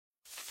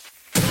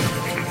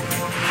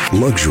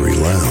Luxury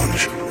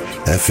Lounge,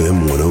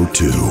 FM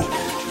 102.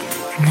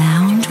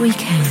 Lounge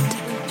Weekend.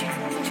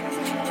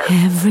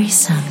 Every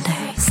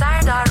Sunday.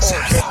 Sardar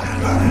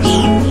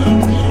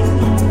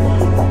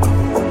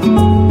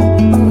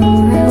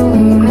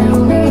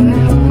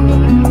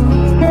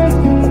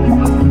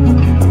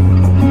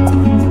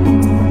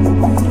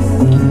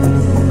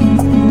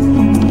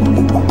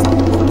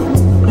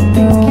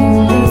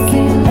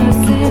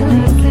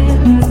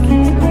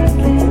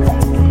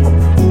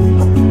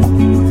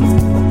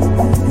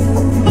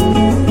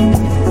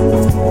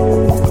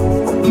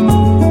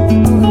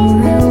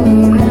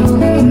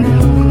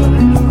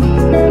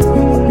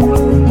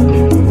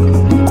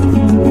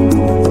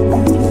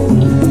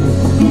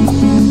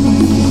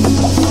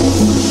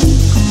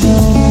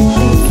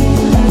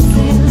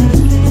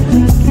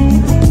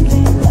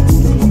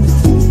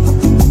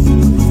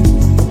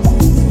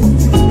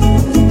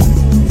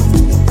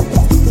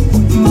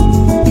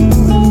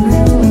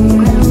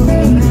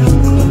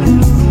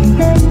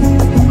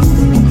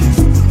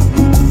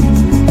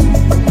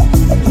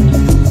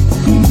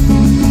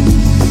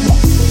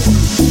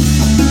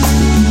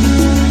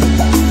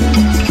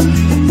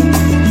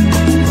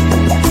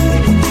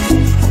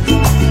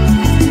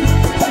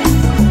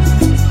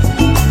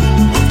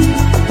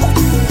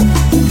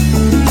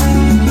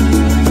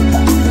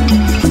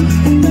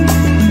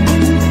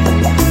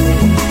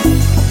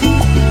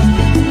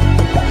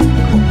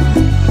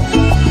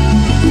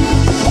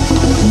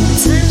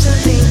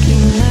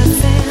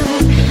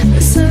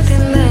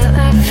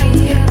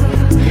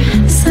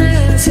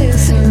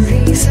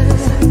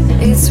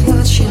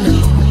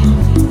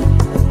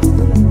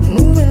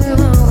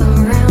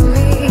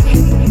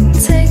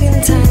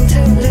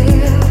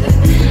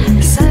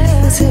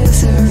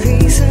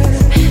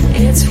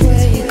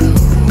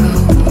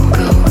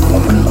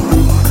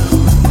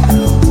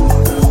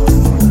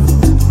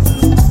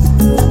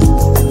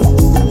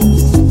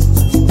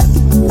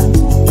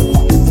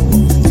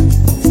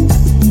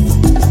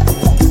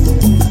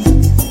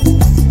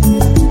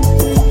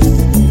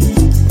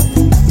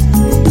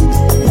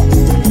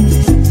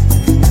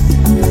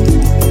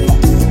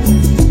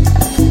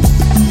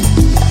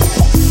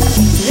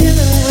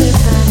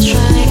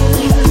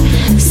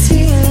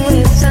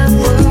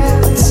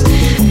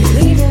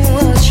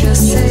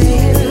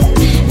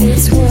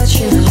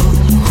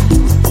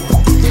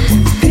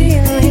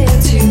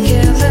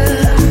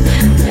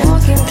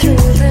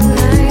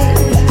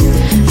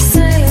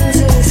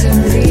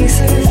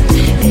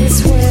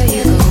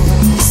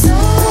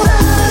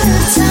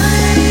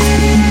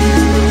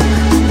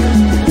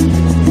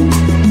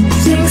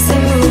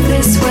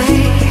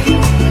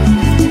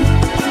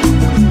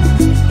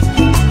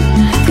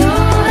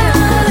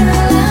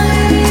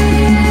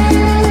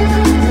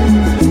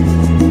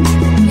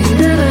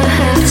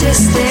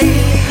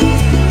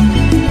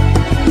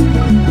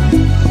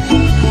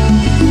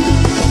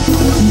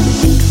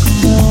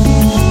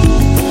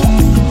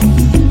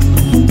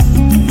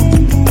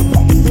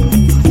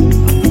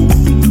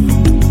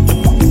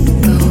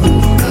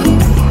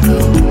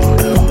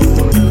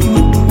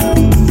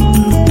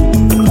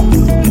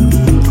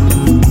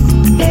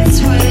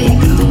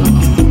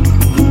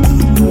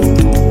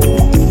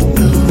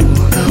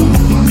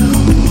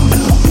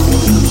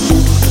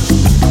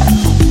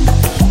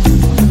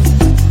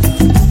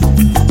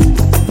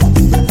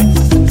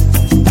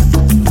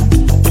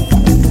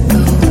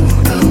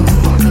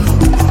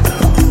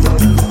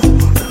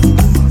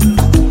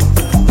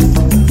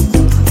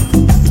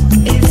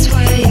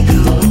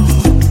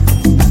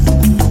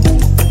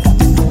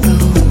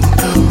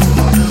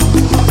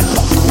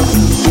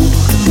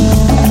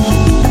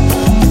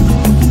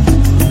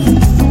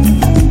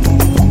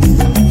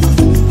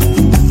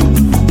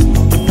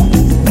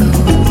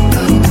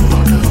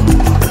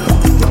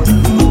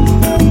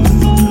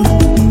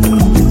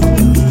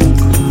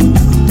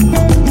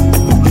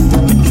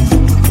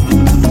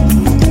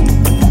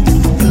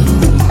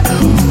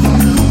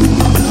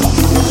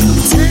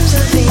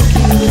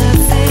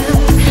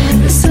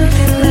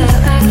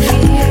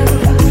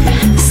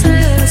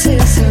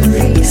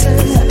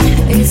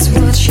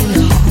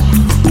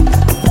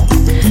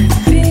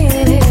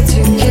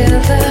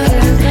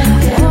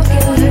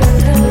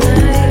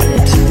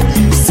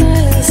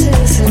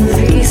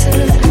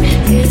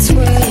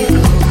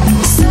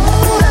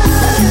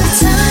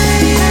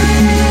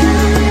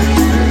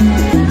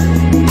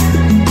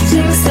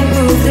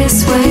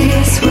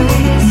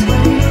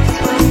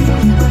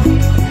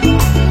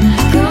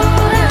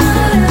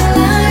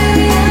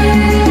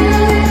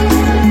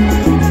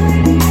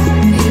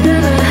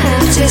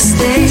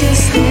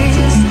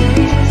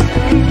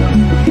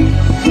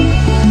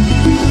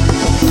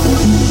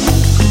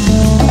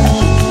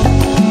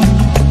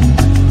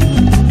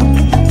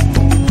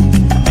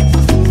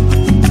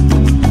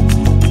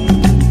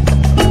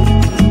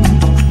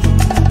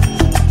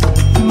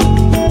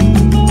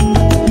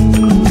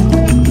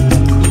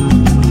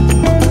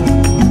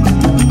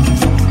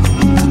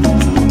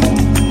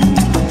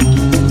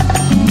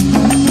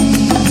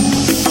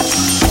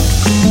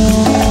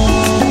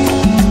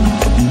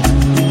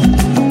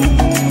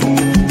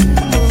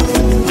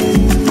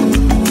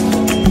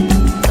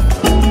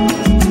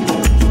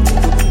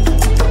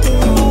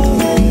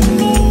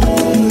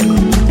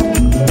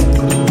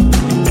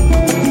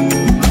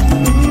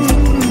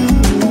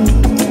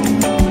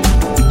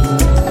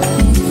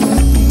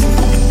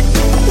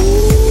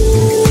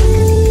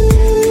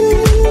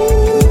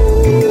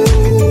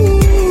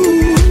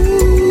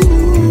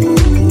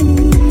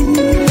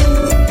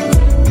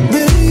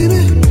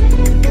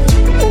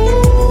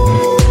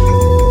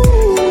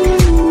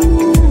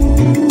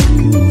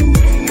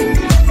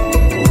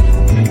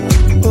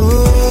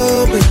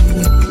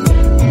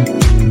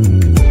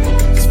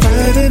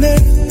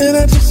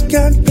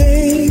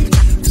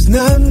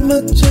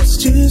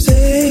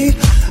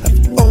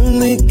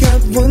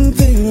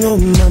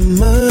my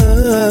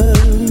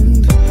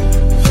mind.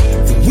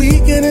 The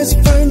weekend is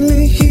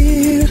finally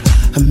here.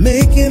 I'm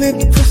making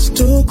it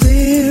crystal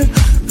clear.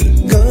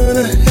 We're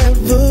gonna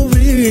have a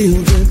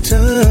real good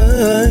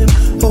time.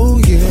 Oh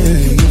yeah,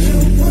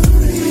 yeah.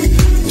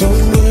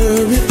 Don't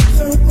worry.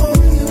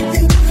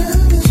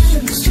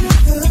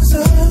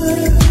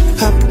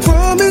 I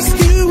promise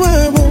you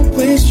I won't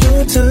waste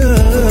your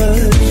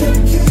time.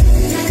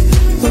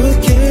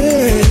 Okay.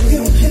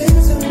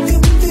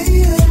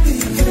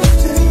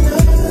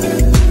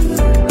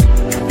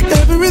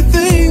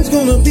 Everything's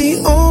gonna be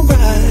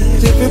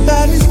alright.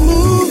 Everybody's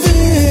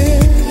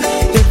moving.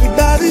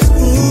 Everybody's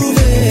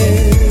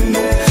moving.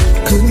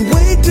 Couldn't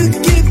wait to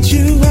get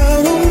you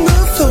out on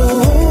the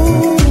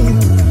floor.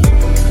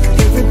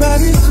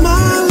 Everybody's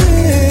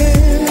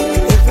smiling.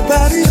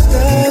 Everybody's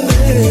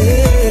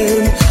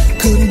styling.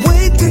 Couldn't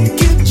wait to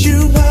get you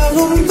out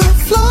on the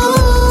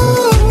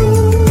floor.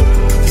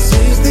 This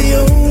is the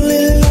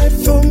only life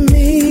for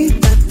me.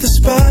 At the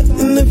spot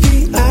in the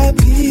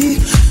VIP.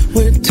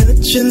 We're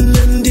touching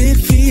and it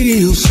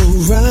feels so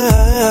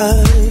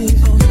right.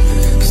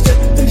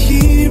 Stepping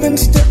here and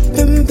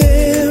stepping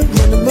there.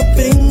 Running my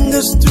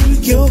fingers through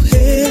your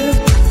hair.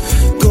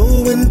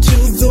 Going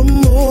till the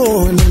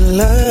morning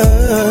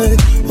light.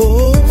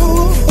 Oh,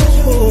 oh,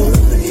 oh.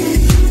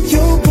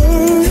 Your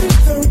words.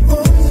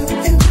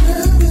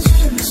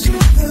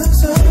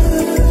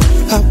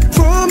 I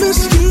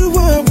promise you I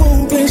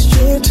won't waste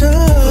your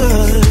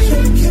time.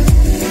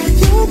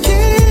 You can.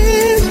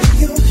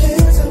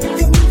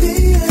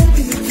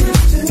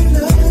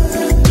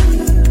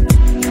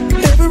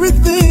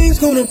 Everything's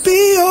gonna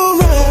be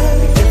alright.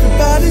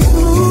 Everybody's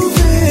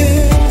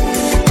moving.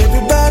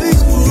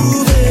 Everybody's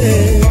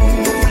moving.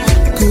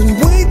 Couldn't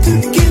wait to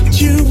get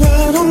you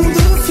out on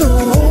the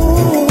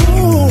floor.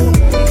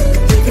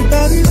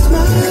 Everybody's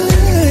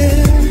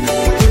smiling.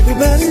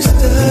 Everybody's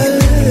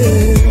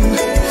styling.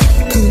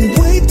 Couldn't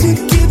wait to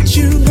get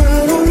you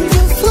out on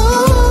the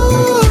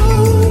floor.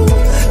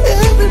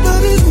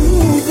 Everybody's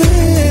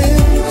moving.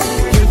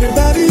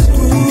 Everybody's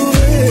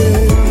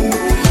grooving.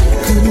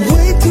 Couldn't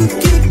wait to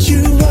get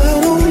you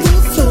out on the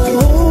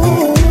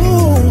floor.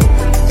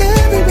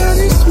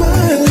 Everybody's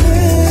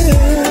smiling.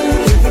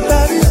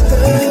 Everybody's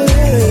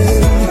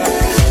styling.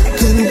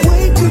 Couldn't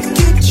wait to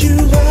get you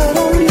out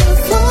on the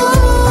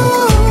floor.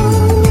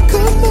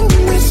 Come on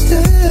and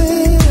step.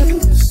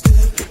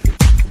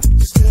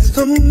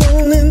 Come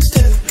on and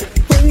step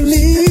with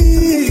me.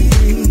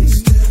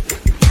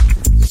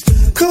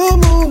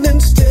 Come on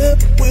and step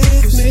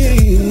with me.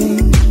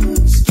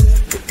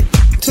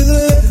 To the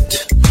left,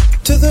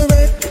 to the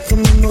right,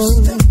 come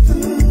on.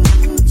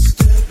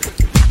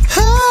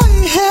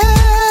 Hey, hey.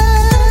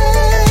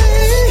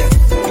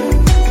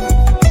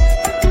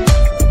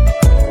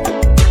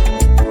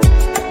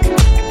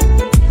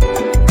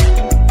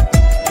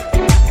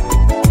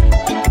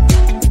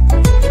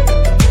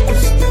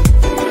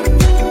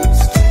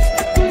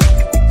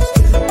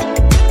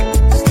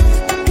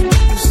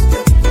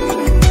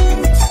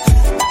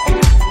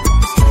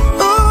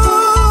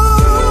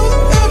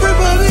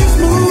 Everybody's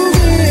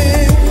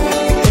moving.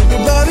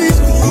 Everybody's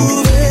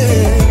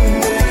moving.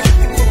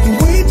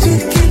 Wait to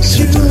get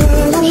you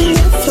out on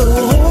the floor.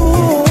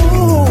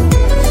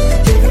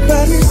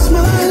 Everybody's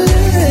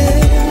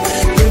smiling.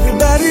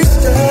 Everybody's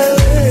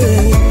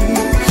styling.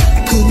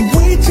 Couldn't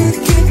wait to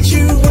get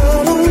you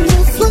out on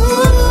the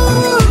floor.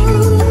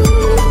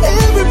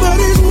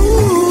 Everybody's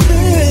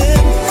moving.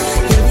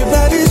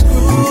 Everybody's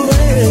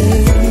grooving.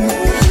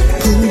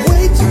 Couldn't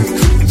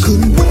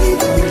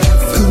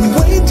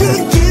wait to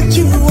get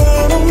you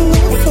out on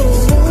the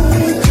floor.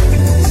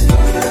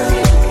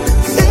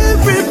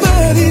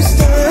 Everybody's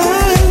styling.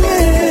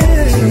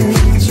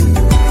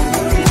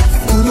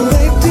 Couldn't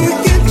wait to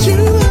get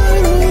you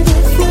out on the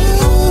floor.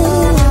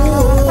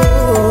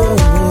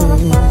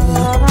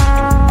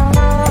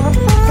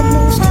 Come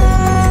on, step.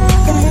 Come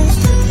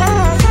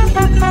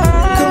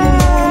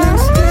on and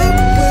step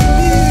with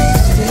me.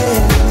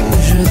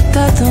 Je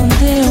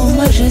t'attendais en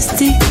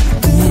majesté,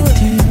 mais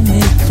tu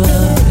n'es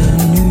pas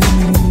venu.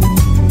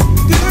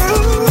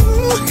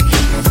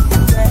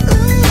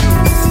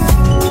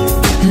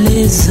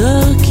 Les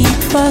heures qui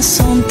passent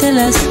sont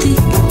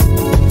élastiques,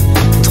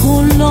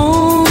 trop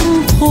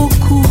lentes, trop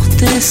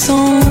courtes et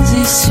sans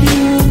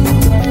issue.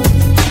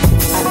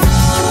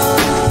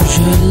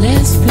 Je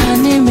laisse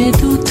planer mes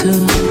doutes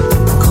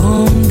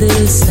comme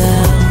des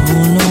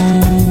cerfs-volants.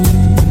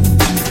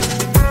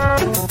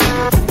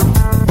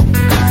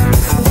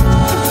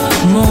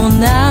 Mon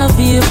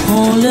navire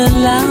prend le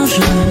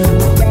large,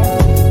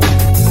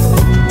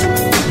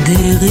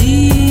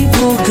 dérive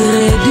au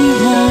gré du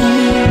vent.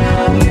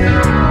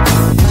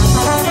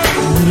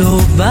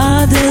 L'eau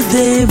bade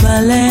des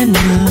baleines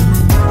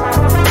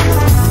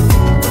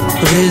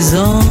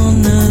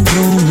résonne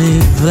dans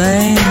mes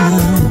veines.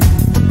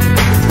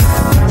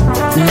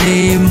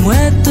 Les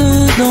mouettes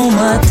dans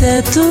ma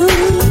tête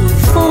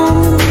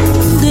font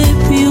des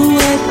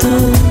pirouettes.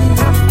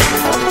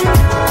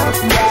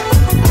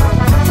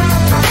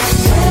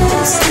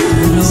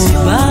 L'eau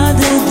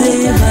bade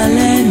des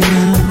baleines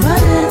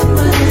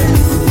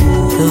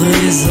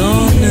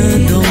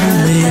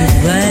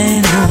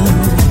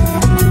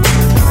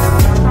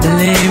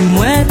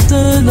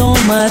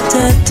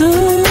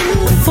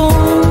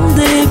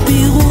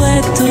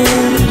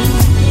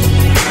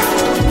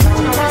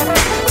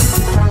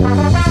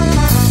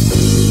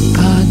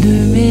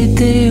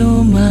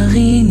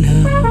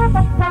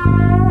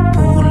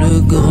pour le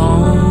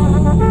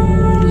grand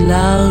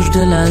large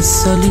de la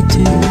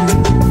solitude.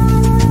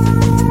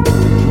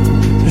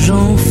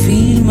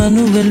 J'enfile ma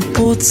nouvelle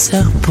peau de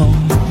serpent,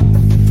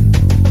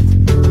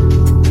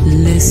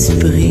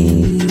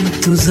 l'esprit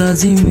tous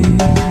azimuts,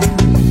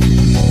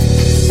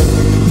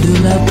 de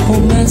la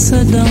promesse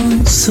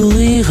d'un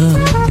sourire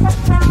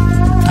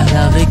à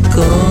la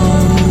récolte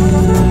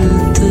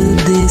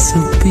des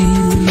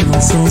soupirs.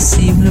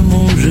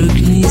 Insensiblement je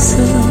glisse,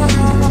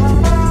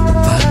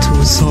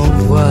 bateau sans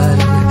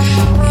voile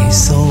et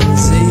sans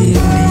aimer.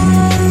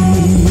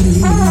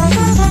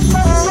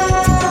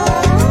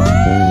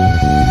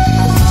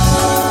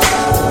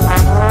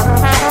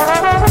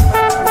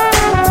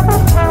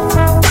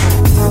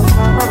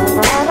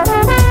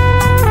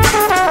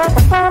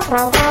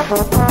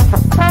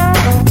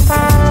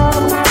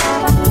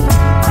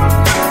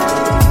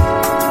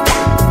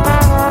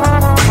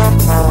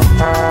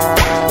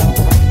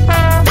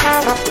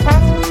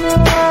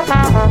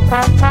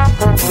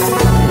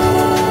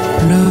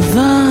 Le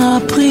vin a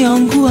pris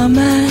un goût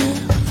amer,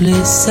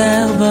 les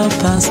serveurs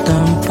passent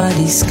d'un pas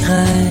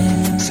discret.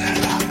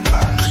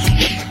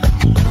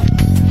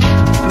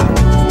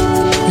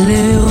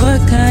 Les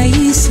requins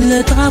hissent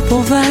le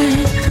drapeau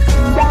vert,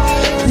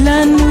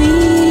 la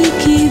nuit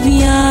qui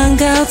vient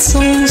garde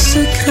son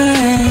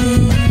secret.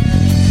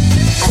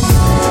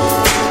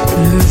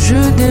 Le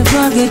jeu des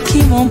vagues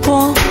qui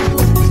m'emporte,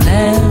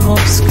 l'air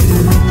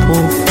obscur,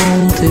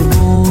 profond et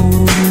beau.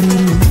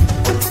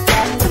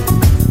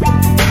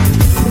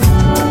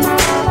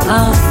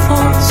 À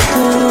force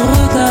de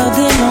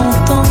regarder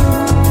longtemps,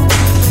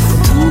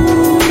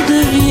 tout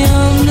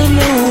devient de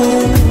l'eau.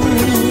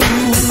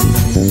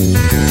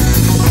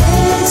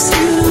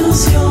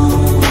 Excursion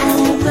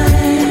en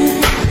mer,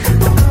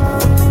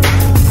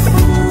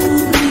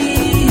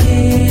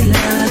 oublier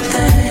la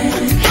terre.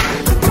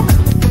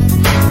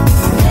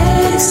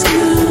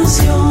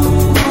 Excursion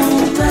en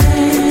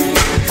mer,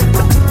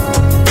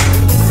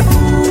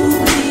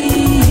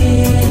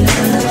 oublier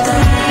la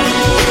terre.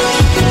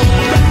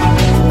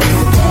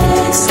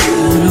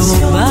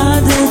 L'eau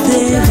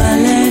des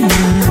baleines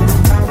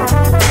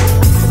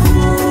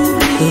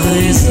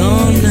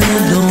résonne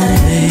dans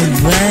mes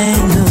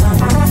veines.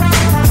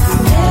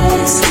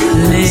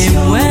 Les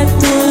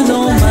mouettes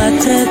dans ma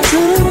tête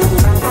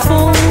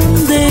font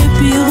des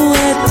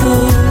pirouettes.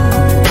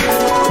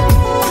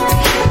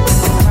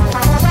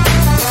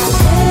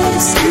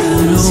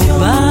 L'eau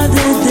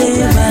des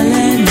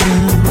baleines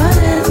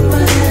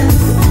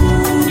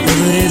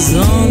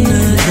résonne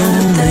dans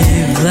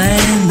mes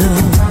veines.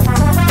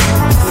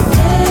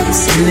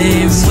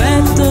 Les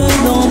mouettes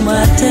dans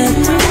ma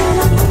tête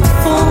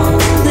font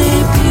des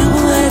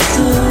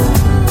pirouettes.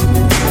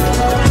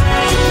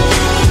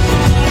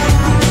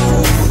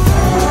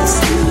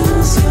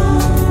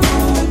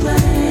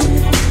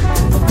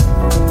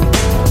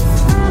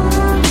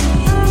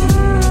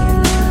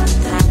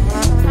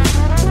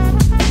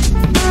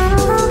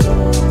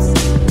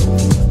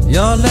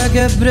 Jag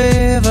lägger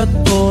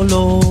brevet på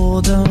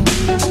lådan,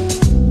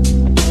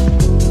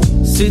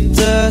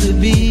 sitter i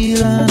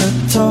bilen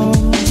ett tag,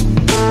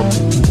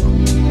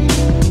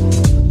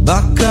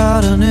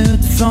 backar den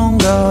ut från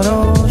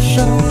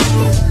garaget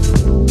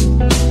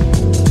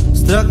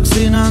strax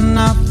innan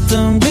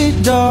natten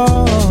blir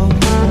dag.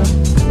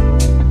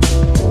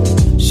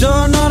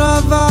 Kör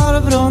några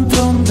varv runt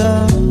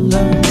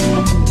rondellen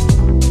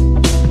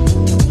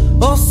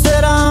och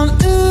sedan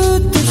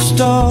ut ur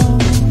stan.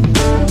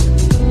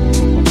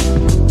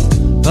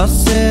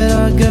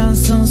 Passerar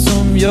gränsen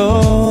som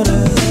gör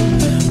det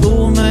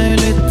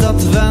omöjligt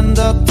att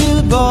vända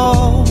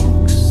tillbaks.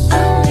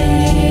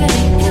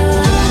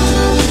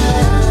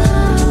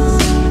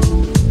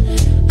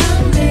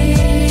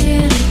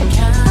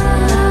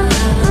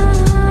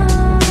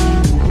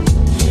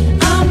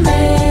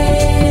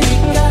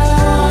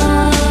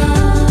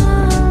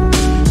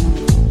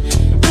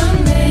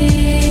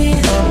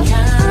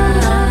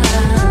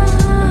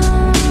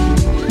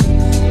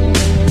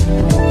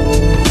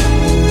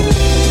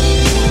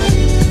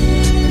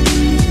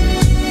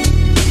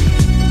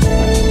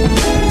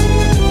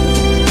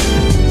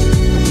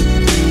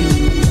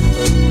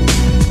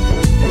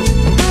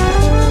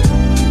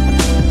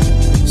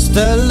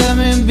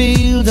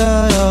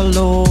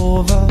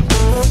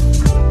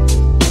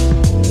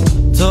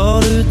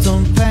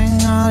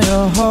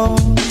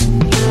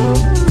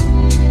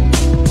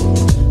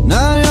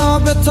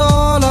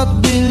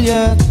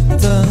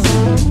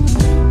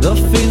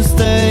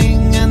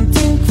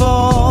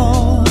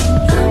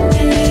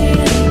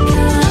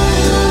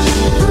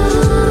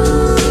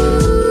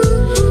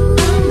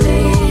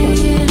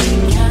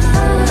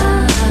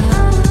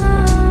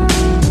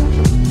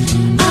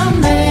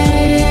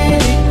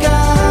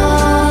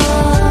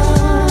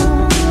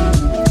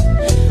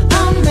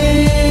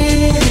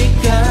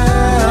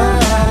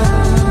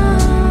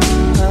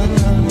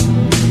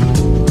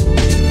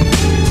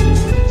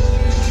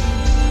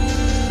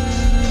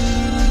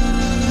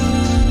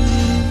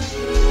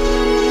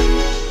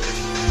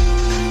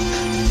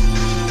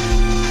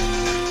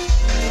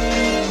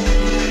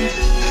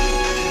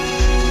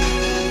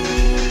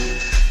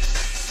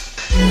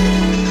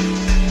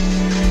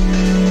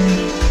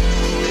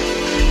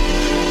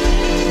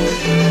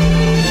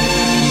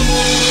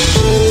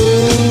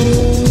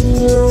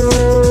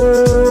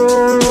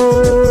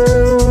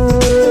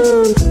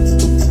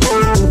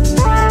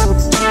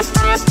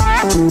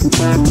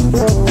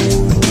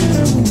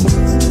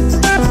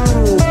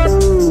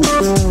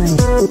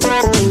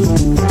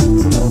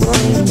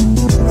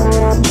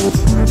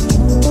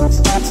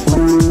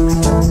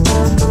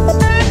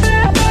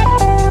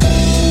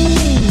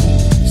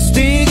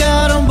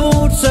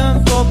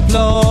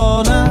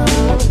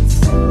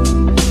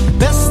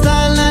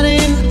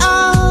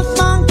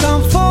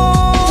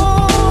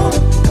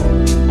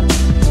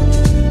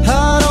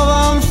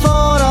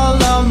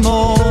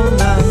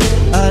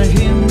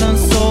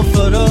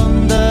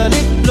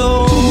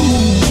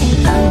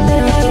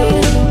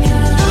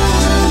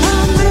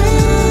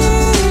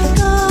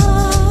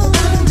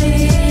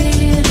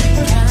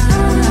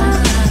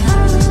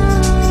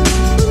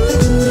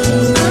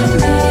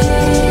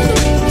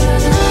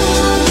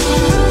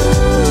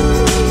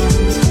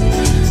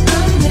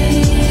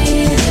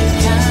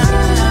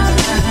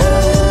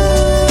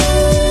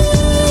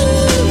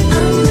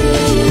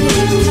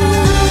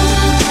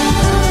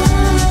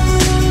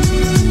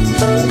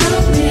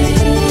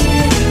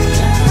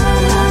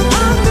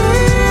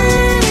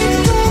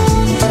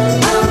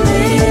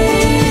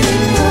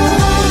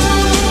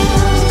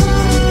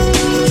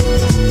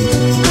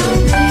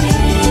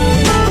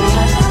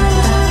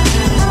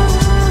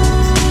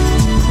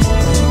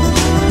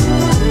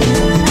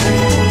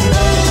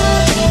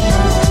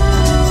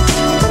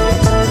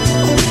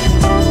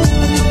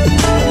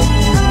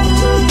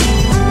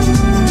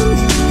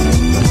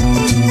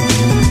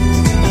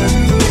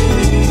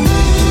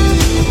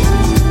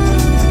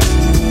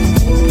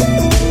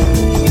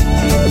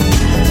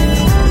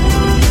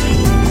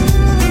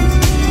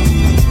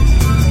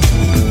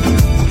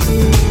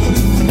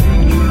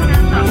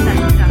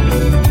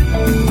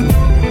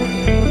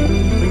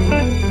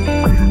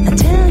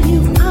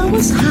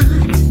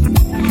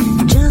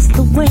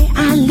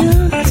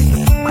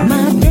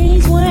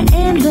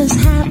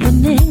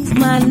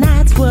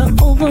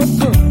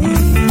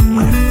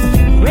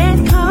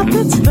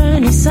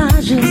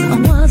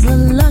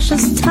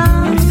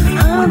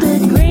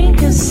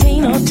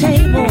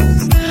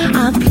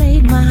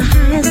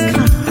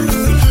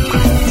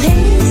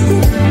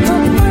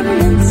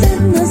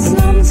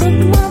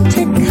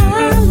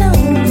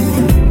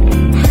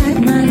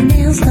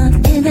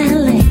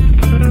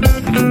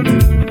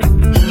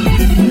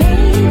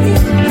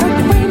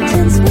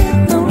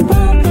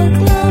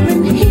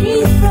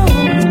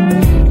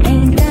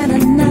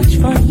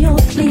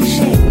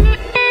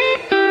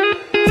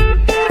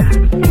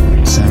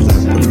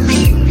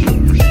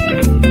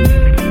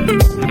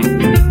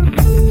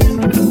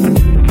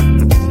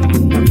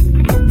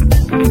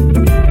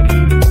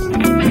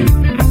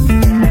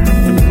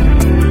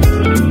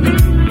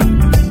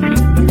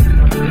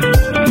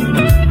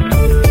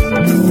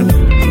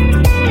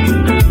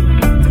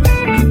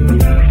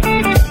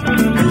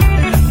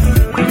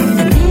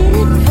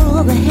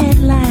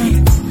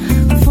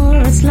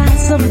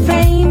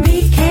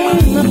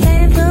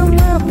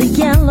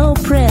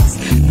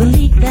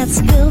 that's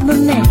filled the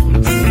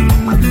names.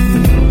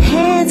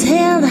 Heads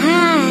held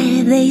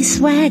high, they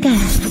swagger.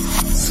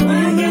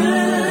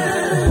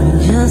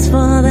 Just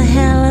for the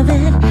hell of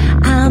it,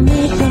 I'll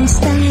make them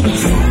stagger.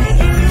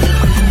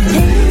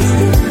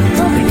 Tasted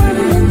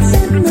abundance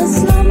in the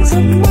slums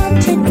of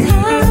Monte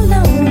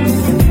Carlo.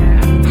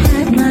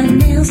 Had my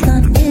nails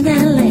done in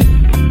LA.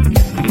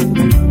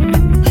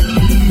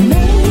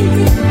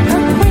 Made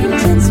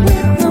acquaintance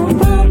with the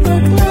rubber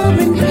glove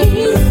and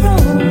hero.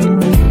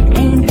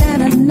 Ain't that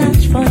a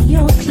notch for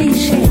your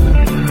cliche?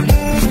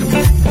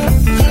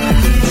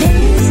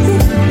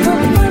 Tasted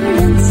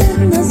abundance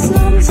in the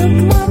slums of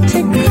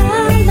Monte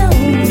Carlo.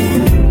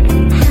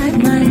 Had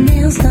my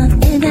nails done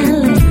in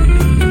LA.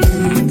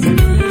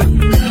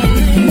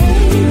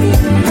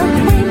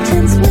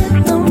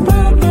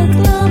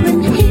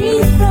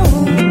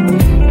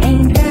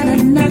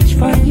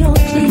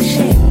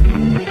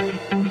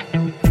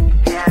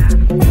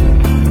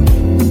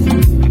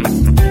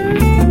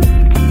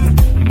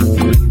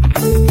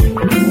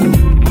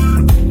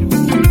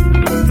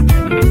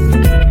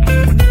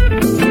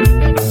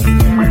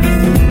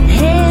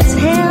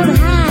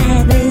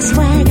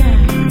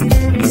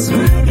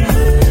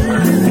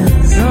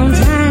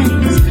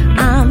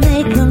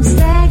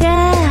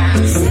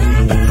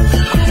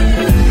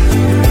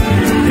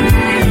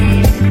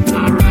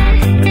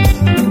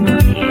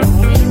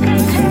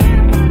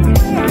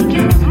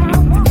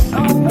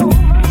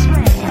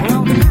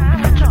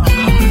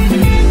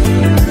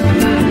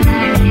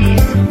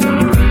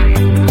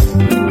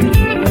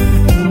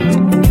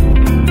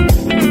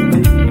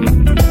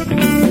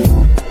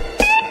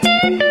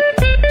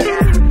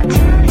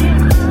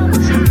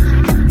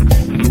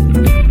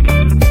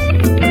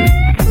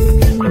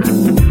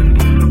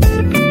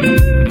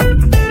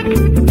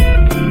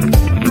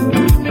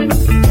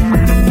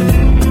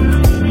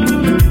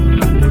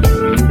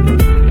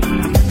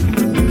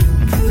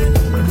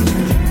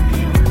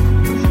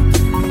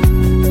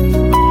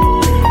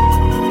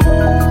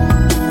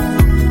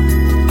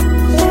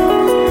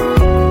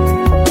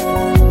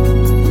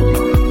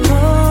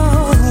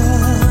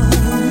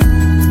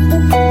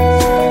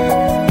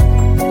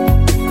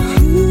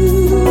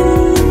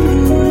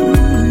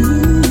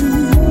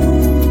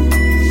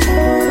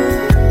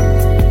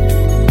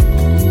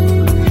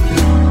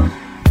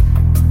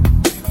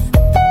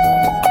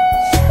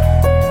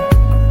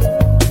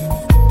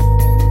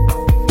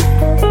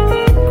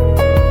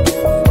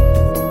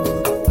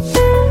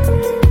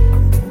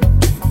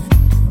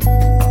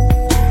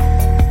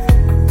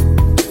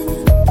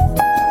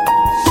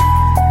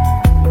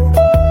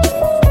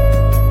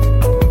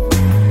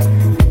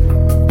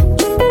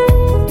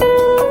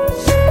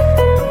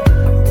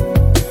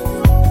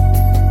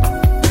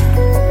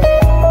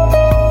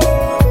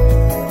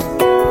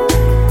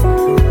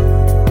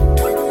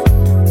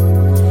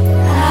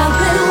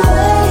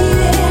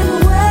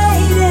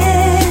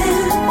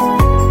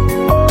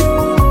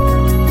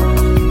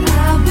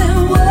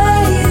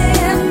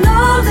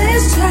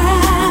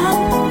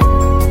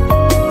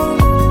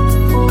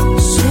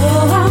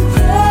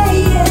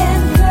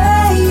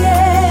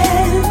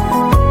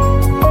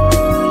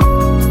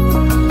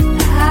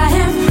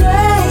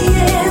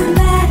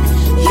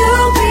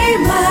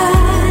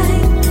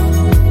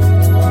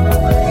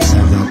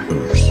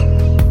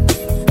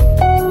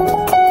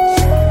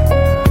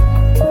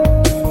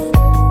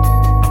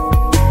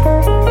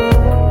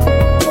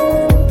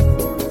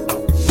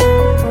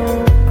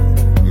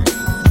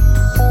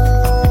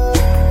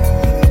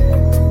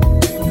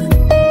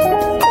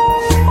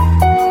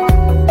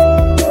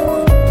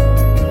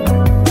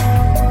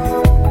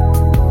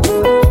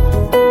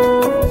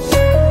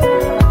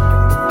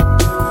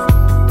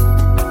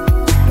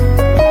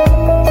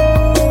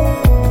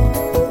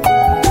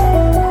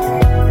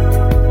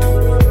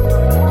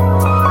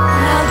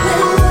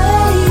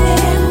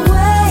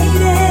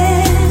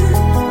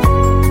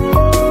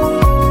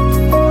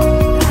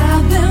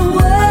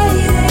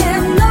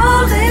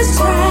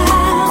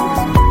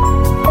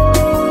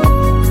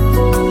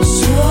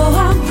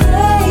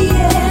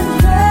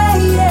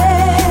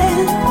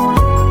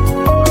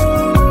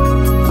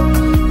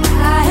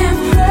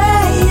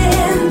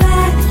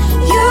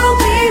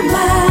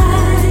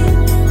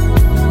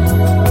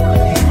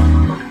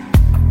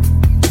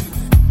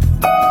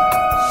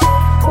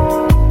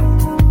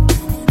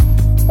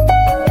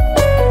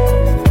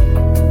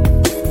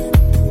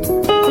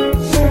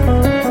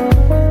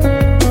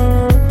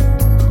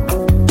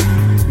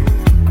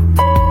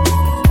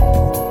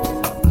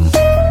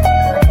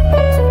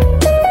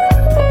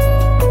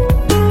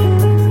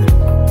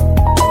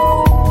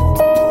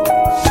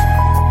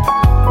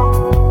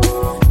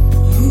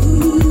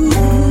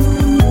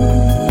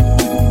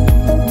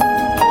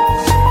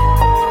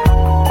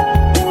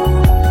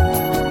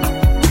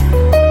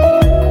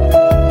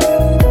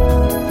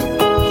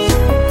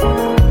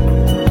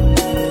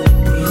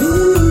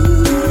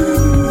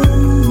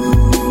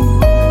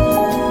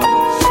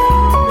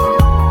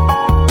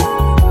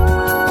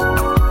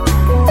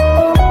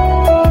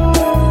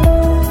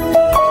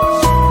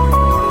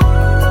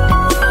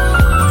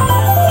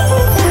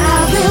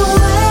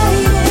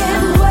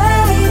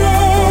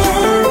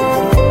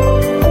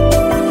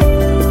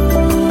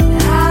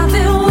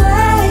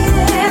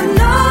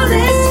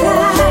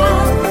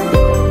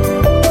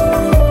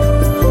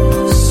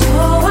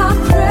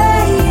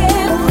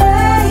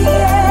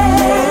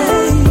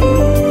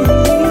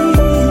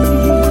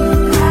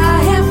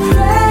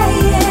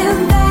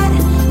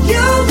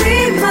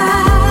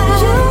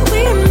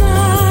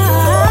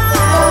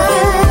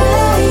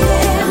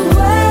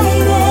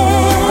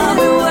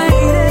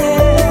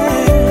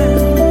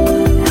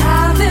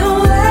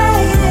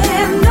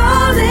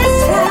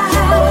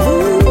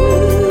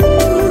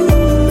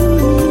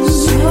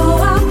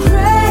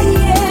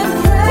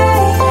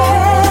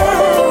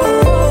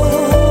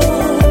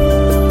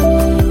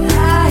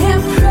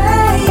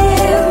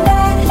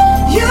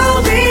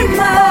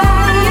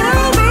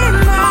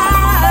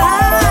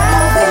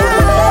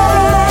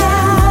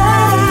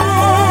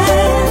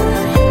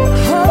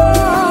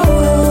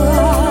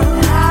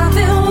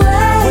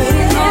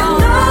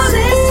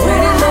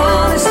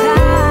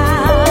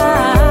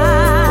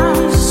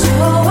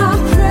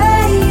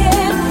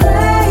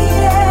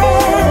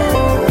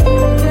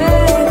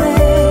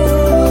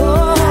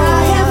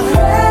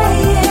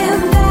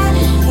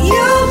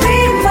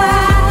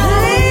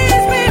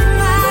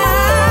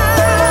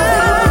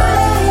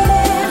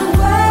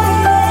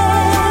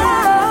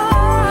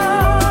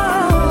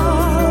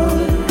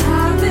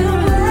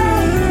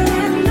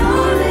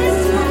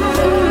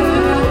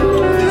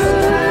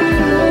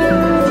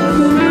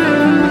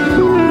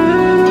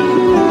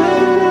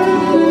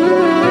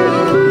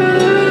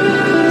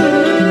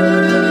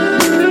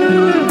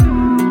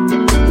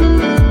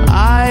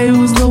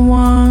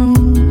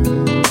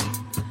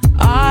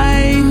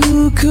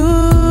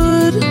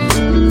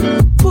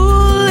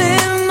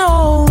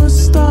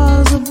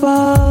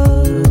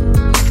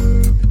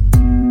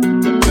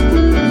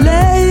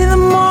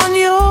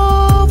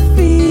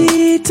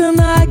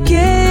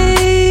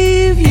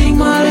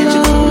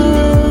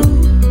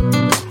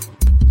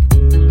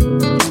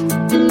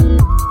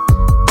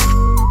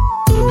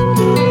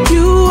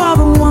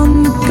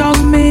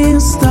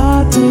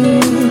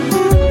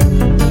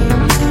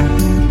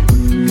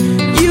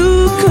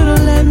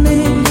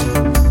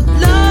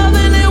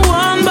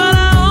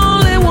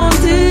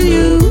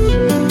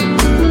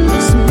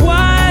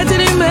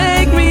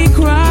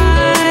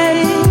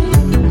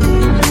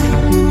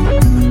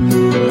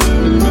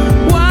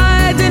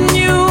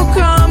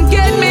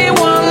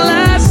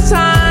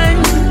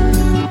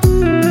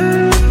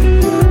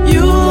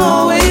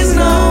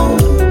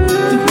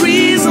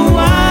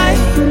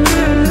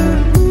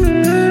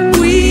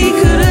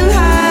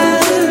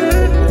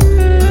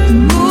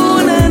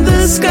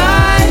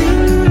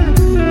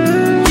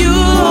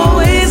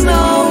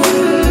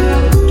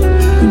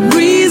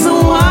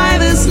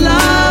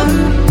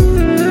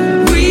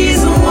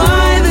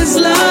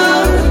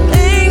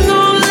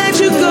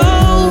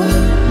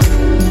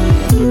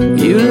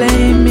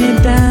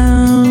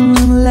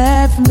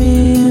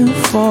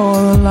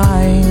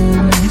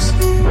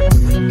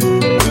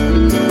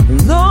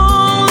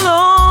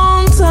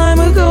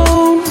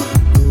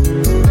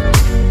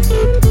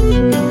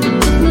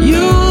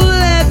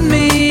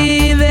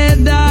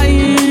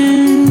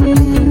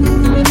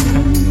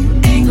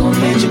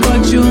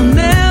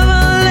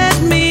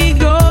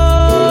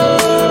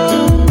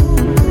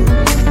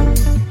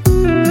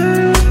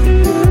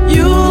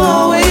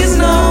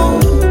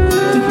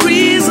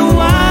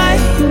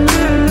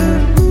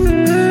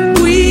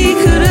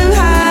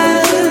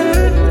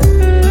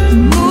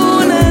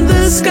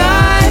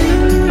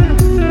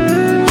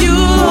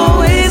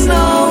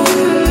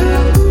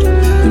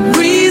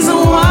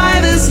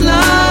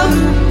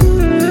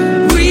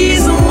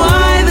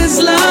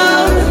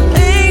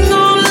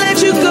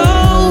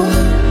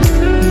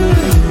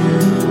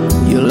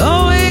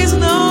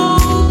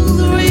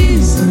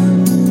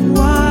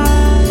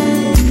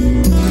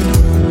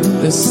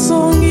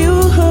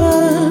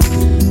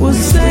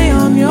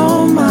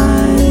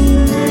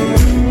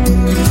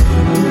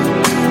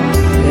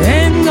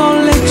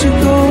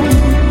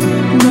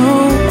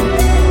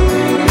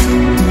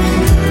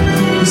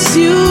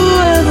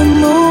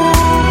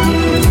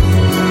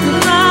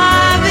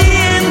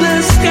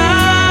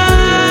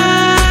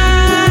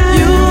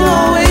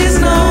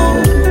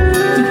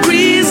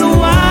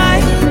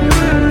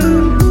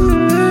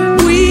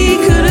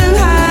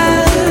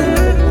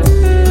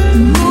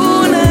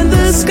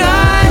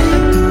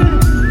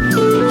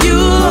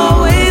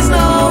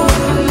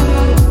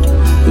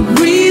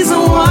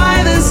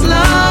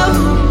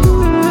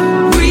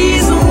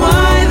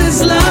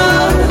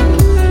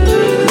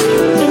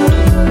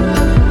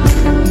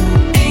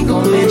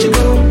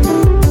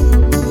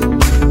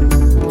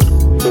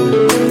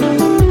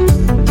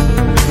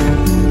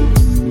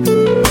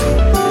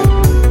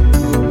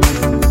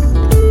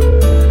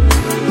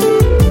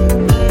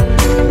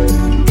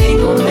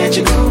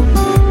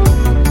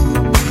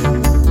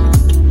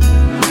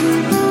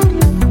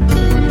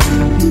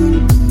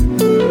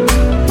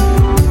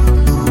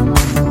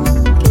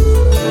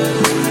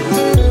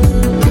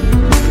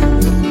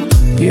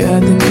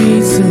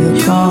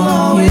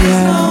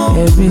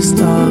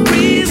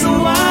 reason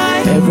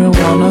why every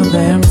one of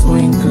them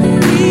twinkling.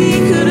 we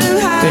couldn't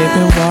have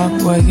Baby, walk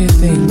what you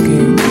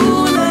thinking.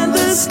 moon and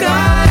the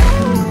sky.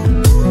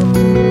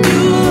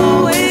 You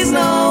always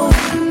know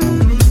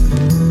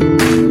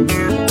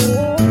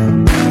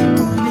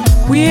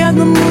We had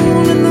the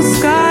moon and the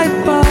sky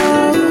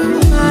above.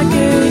 I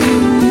gave you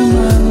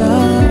my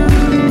love.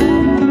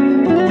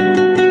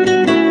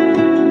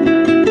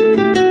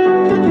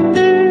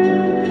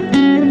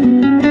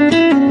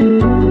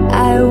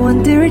 I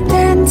want to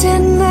return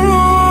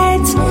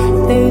tonight.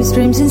 Those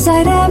dreams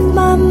inside of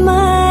my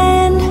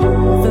mind.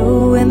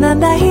 Though in the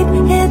night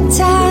in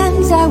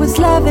times I was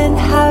loving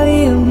how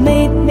you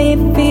made me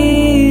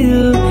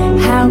feel.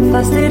 How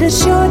fast did a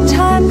short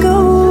time go?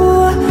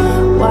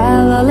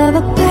 While all of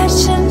a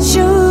passion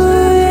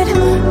should.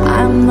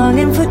 I'm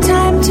longing for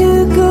time to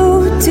go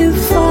to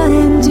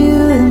find you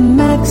in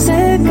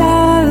Mexico.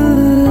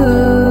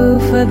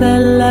 For the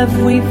love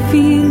we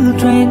feel,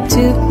 trying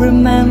to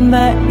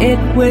remember it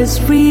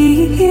was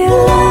real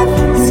love.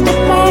 Step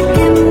back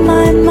in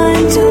my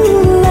mind to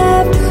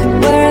love,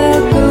 where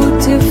I'll go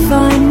to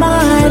find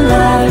my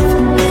love.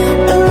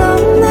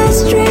 Along the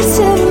streets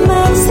of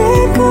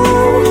Mexico,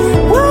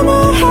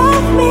 wanna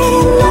have me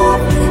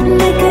love,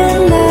 making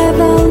love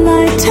all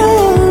night to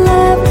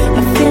love.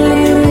 I feel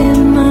you in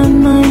my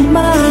mind,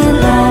 my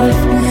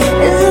life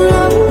is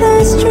along the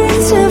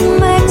streets of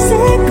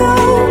Mexico.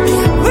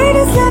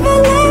 Greatest love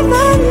I'll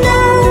ever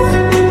know.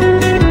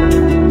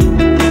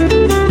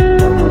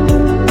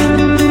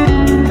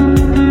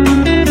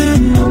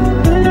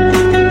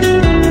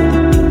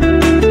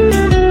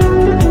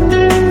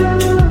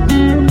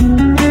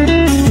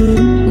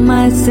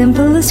 My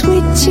simple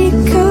sweet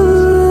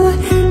Chico,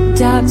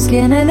 dark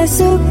skin and a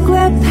so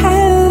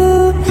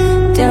guapo.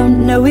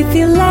 Don't know if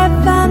you'll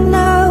ever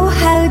know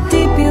how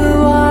deep you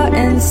are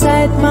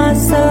inside my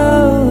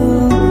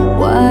soul.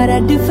 What I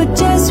do for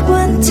just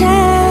one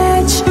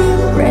touch,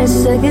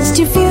 press against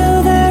you,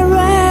 feel the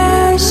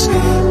rush.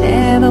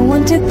 Never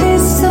wanted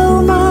this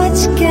so much,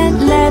 can't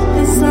let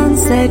the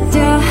sunset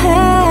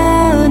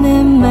down.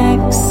 In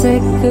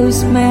Mexico,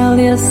 smell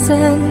your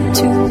scent,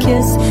 to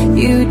kiss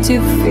you, to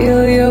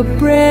feel your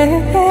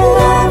breath.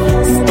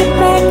 Step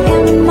back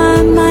in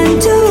my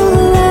mind to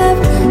love,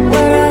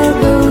 where I'll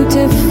go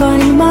to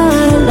find my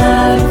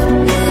love.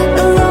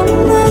 Along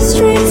the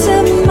streets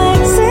of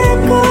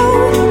Mexico,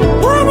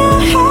 wanna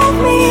have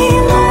me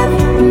love,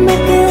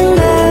 making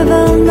love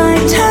all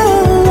night to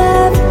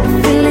love.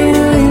 Feel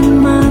you in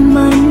my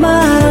mind,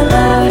 my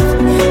life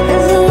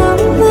is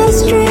along the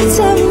streets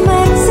of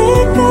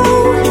Mexico.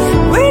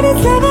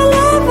 Greatest love I'll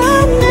ever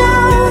know.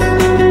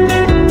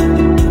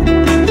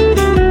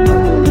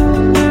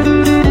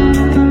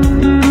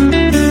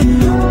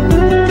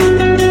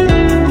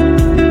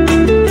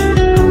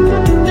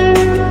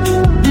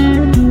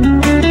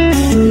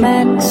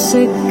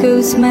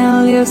 Mexico,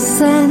 smell your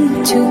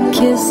scent, to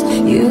kiss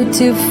you,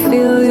 to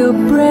feel your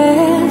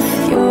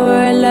breath.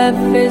 Your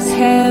love is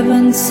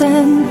heaven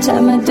sent.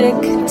 I'm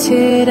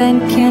addicted and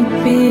can't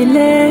be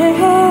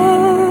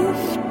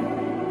left.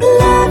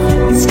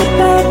 Love, step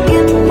back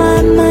in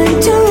my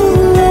mind to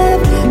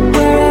love,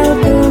 where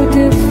I'll go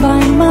to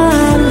find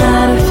my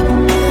love.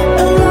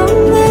 Along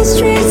the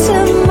streets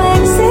of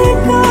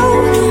Mexico,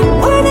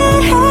 wanna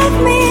have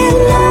me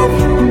love,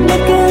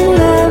 making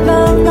love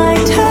all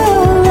night to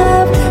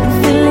love.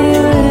 Feel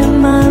you in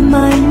my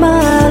mind,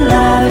 my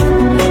life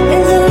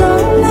is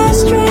along the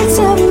streets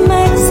of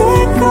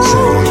Mexico.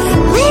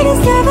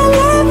 Greatest love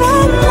I'll ever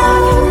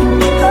know.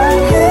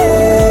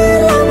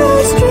 Along the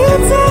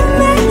streets of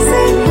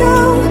Mexico,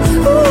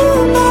 ooh,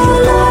 my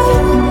love.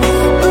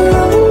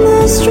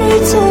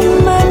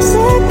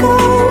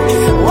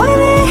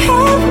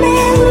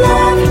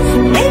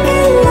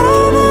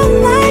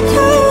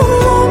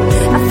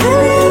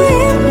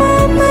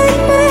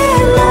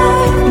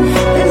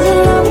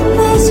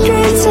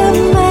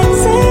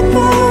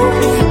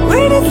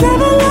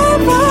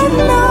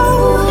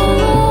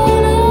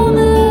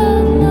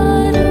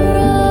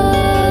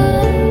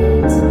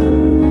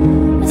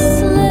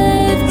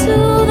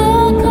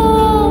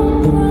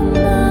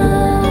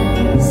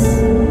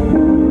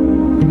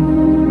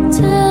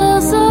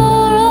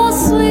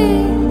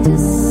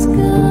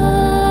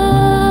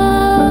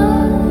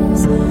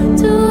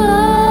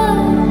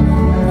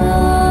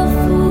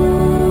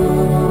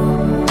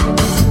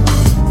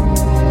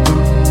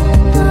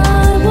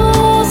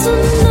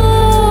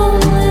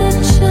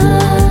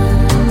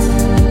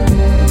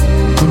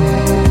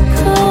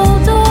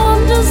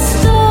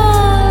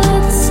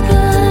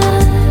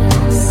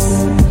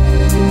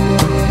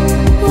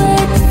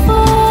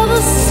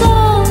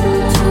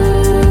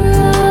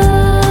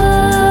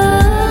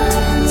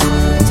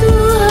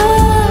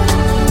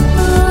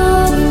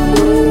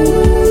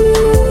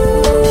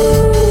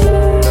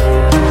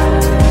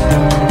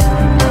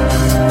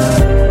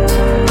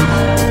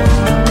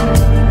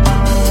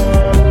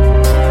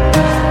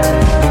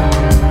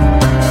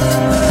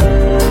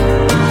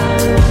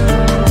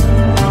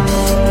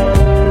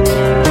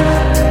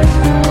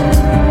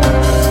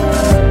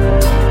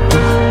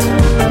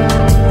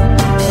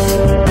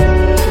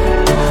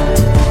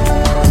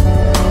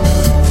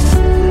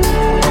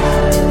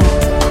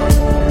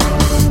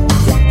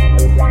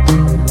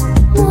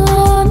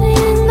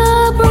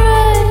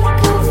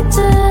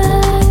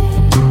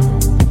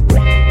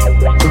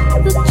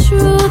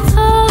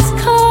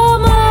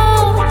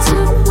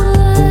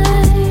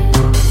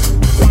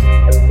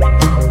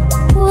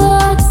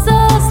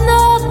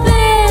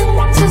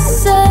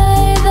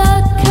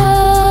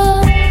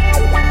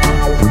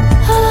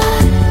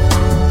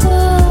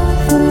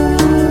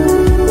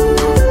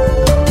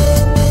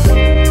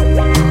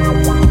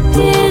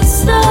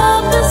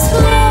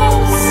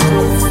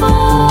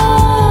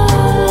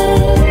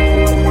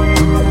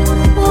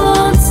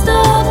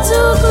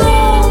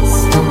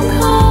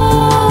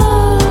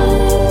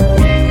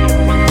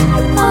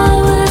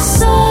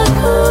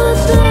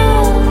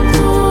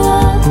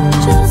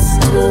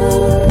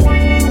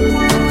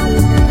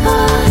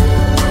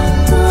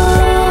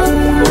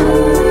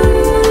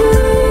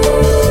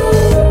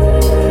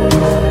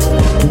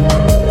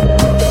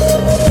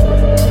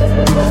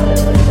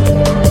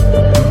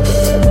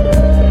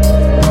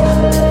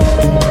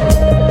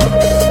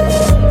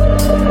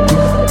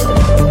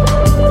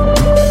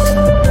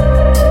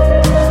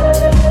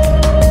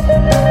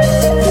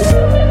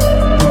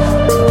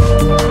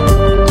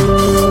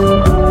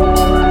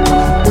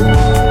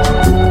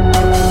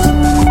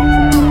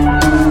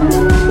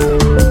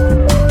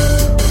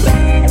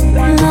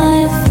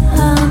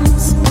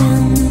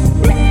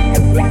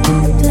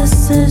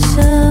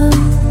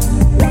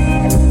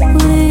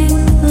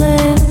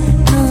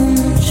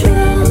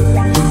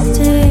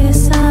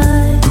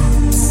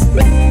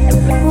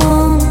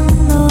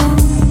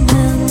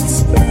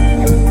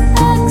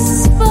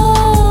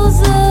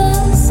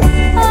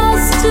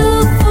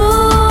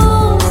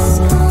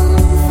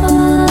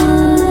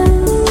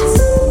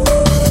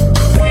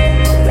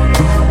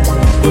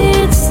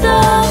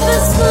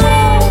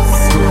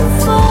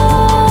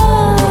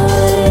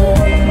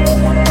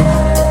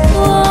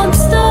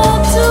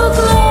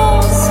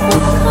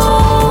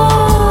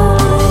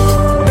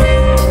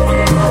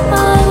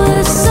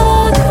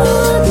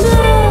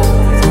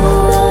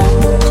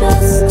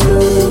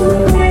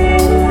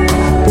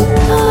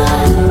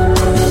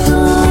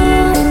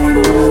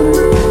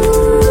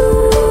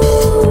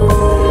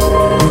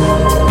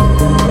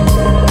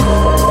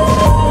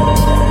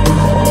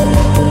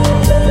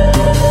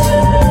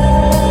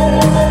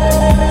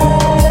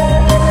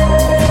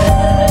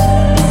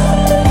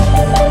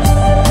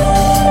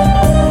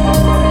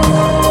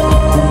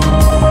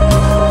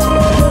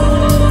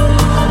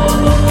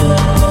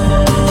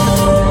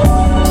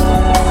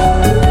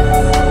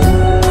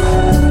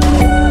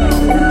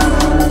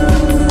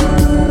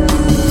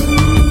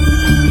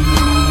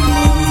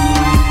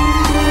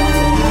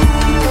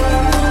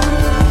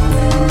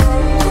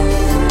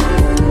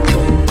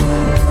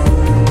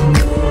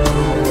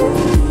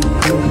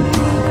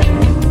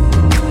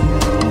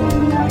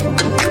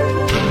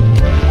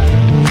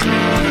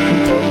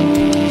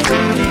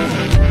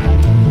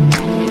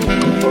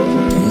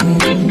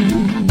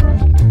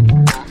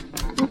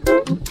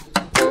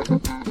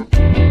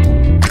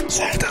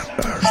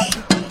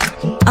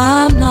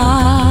 I'm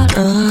not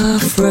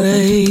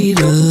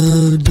afraid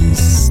of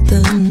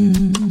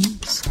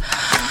distance.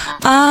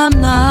 I'm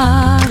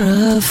not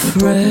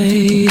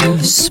afraid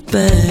of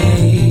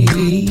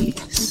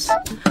space.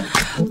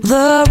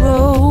 The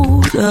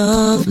road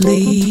of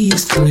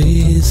least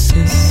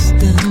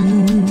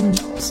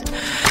resistance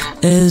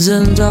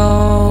isn't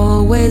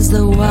always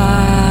the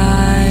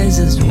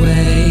wisest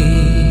way.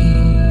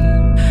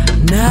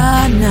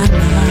 Na na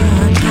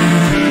na na.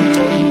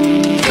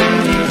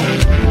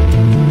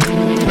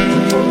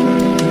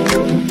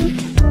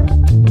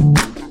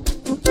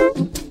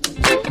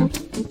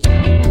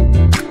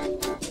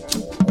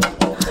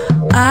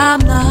 I'm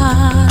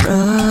not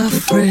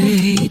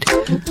afraid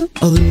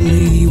of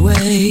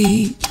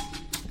leeway.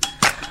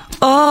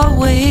 All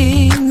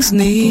wings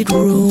need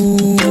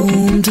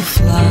room to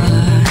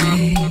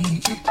fly.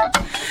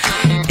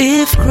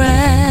 If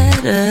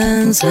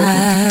credence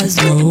has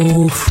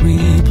no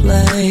free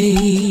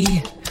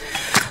play,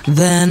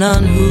 then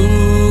on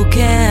who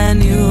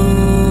can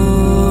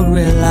you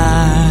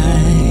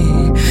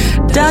rely?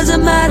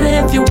 Doesn't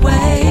matter if you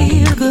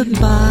wave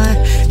goodbye.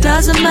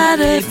 Doesn't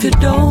matter if you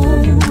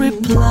don't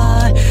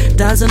reply.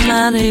 Doesn't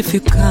matter if you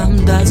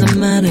come. Doesn't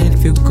matter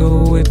if you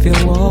go. If you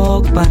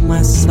walk by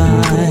my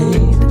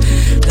side.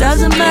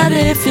 Doesn't matter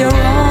if you're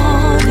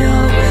on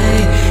your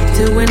way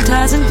to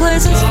enticing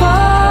places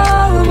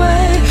far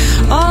away.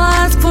 All I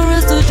ask for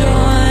is to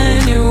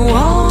join you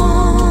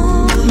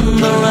on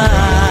the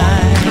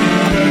ride.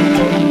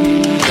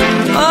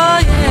 Oh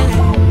yeah.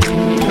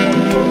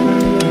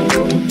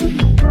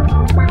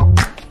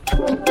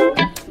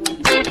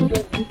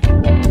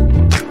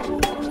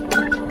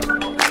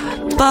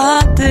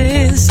 But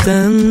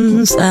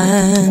distance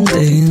and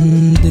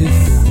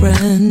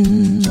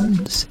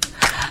indifference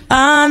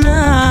are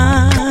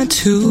not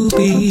to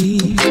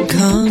be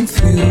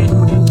confused.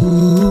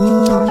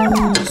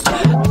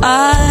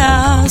 I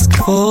ask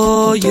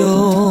for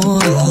your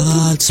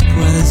heart's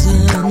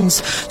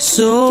presence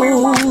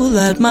so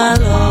that my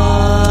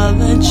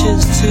love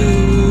itches to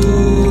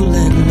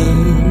let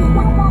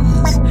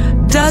loose.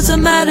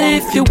 Doesn't matter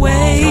if you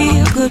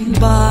wave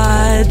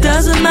goodbye.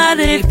 Doesn't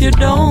matter if you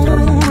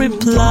don't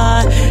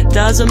reply.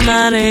 Doesn't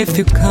matter if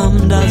you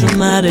come. Doesn't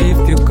matter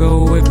if you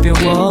go. If you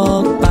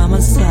walk by my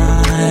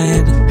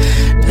side.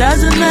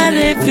 Doesn't matter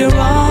if you're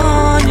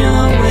on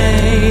your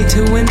way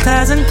to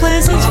enticing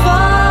places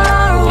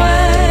far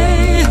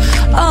away.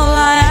 All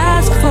I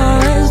ask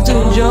for is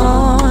to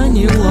join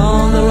you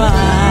on the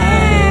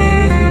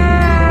ride.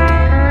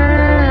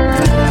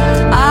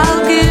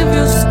 I'll give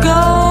you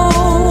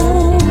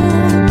scope.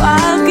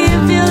 I'll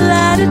give you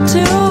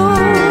latitude.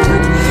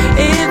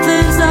 If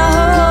there's a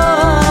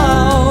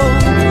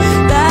hope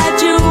that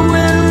you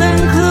will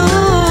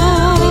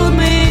include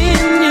me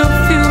in your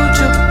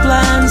future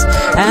plans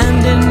and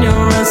in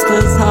your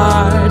restless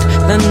heart,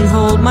 then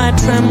hold my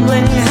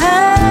trembling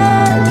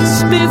hands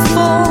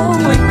before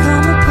we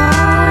come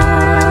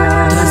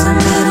apart. Doesn't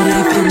matter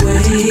if you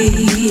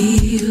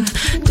wave.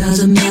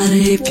 Doesn't matter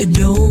if you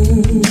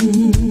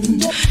don't.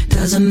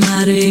 Doesn't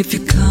matter if you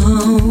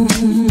come.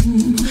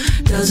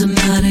 Doesn't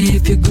matter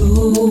if you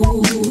go.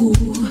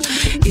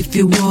 If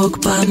you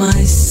walk by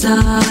my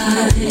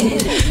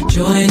side,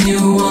 join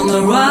you on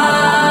the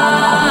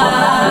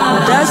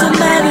ride. Doesn't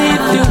matter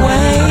if you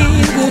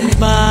wave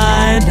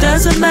goodbye.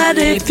 Doesn't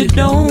matter if you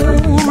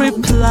don't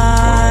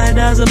reply.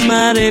 Doesn't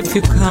matter if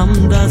you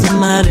come. Doesn't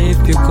matter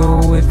if you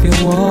go. If you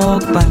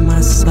walk by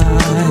my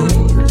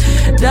side.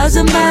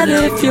 Doesn't matter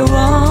if you're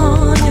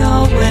on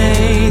your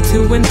way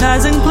to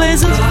enticing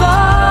places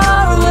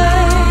far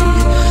away.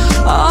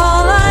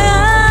 All I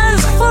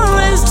ask for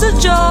is to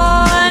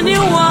join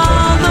you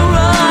on the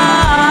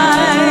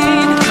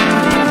ride.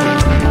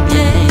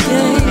 Yeah,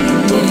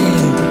 yeah,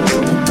 yeah.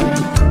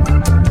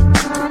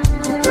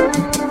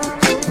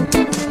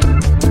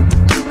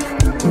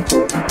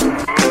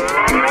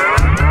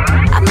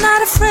 I'm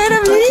not afraid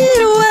of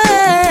lead away.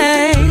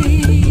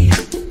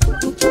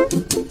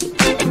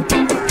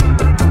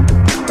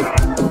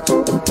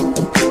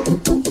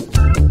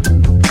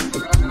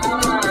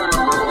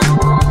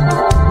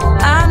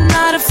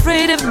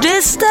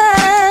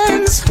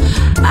 Distance.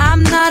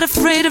 I'm not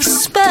afraid of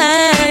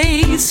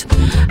space.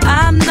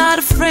 I'm not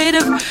afraid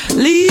of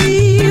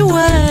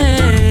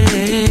leeway.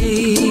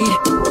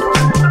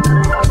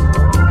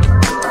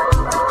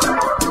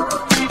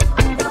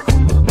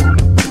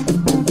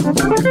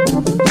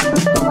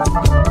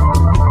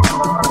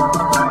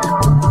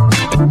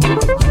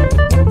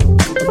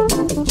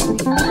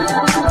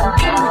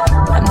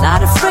 I'm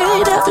not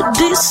afraid of the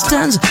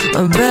distance,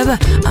 but baby,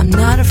 I'm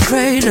not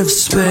afraid of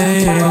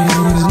space.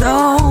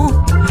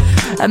 No,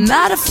 I'm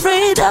not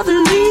afraid of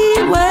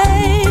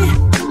leeway.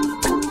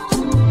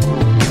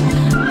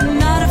 I'm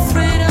not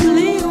afraid of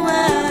leeway.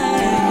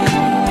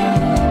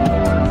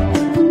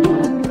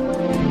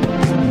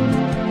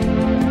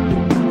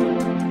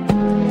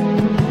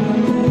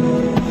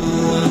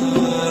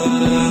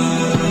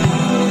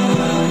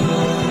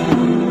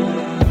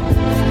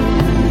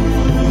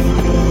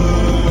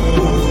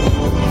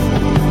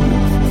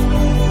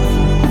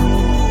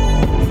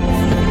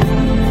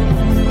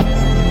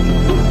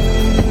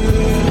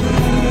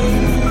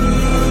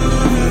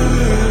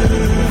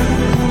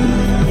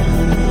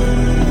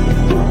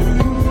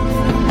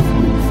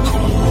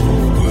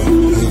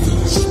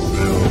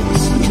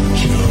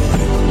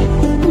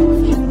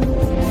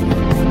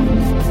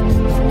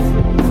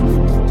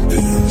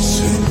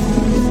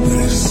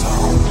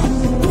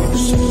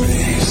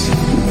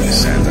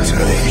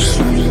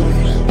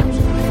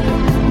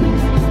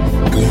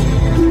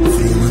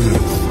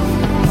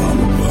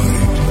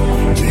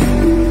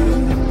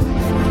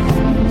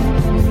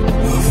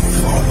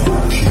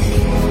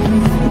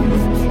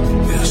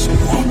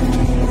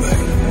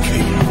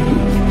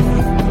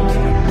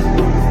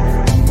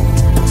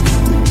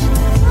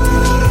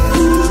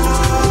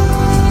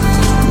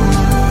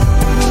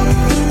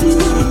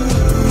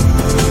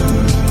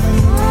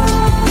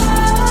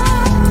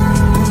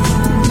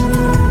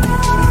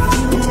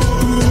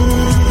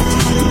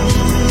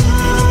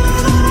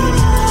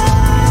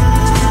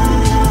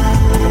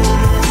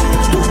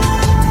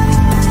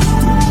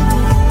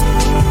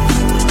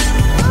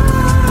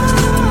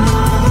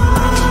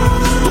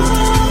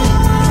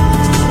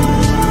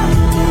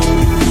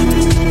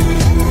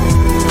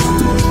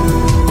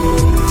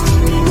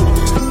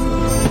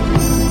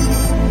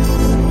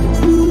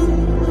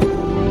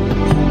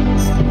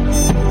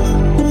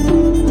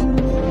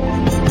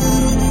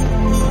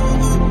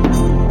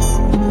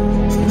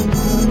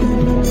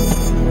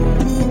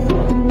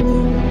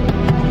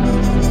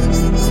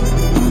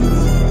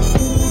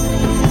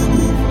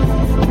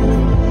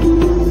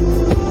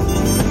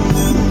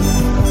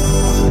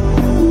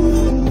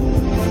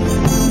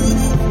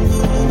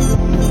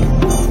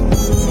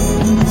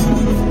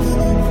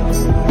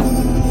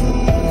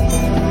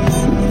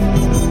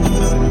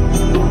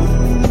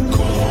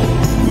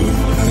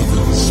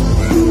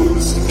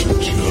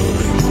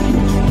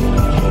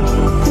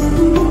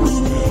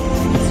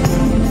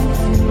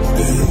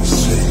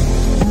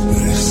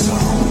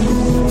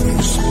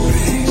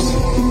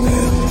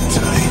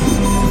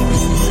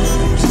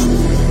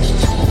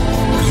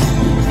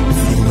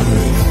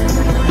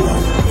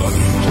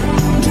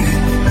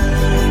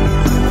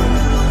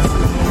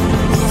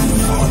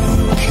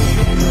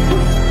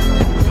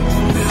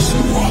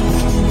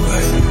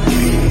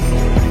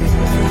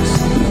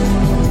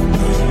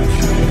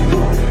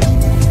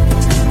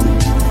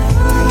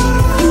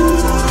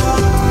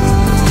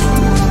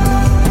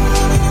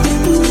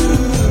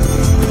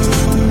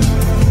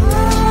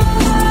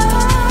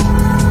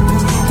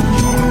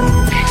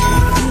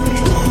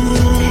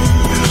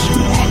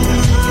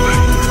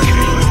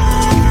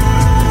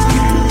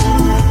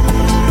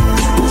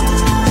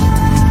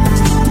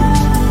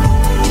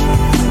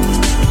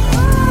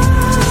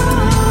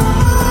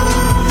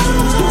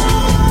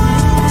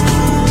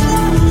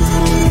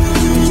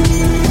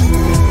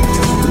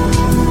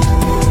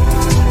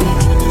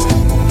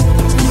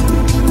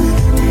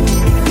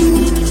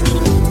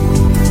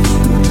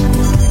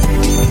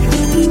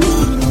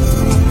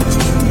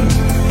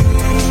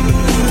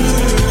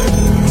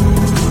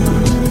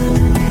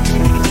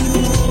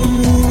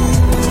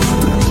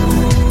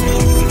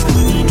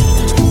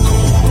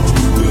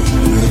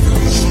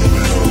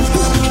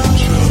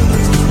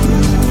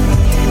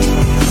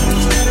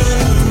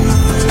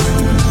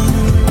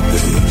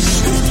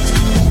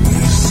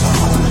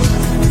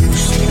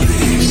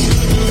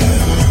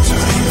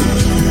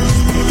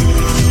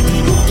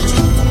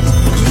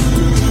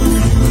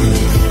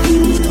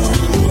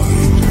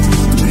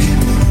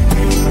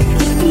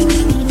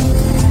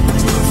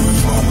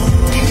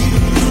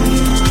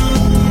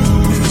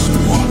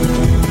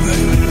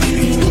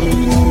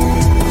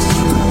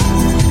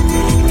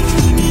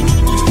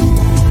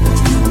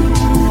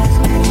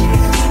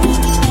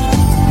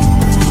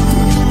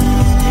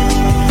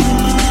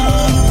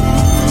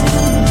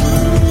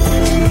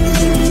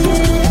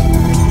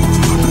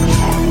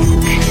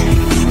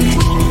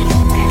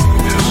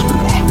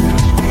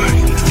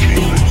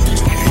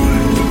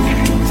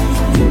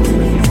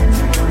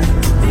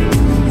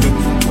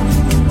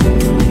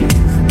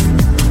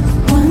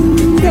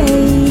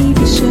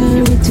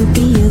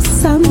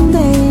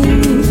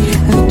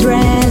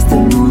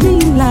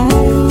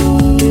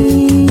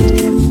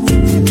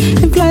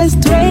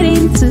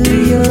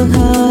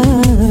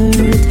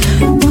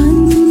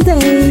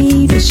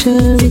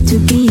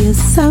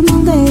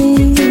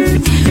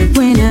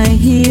 when I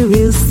hear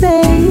you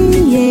say,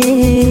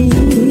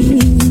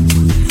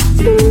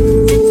 ooh,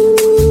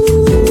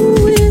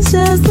 it's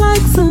just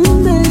like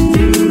Sunday.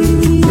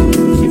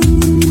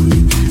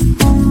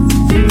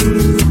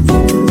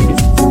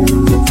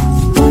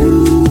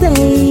 One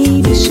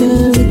day, be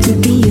sure to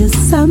be a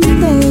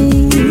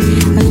Sunday.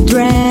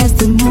 Address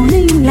the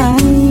morning light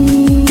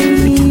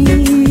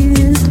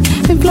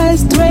and fly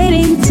straight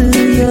into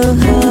your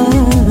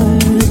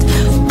heart.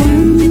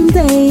 One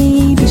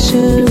day, be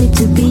sure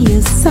to be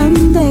a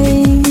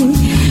Sunday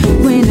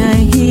when I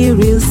hear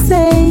you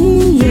say,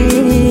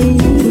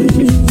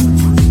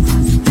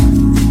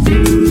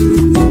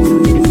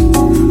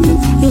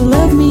 you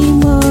love me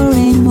more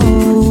and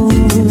more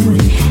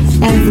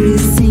every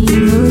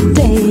single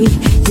day.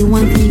 You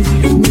want me,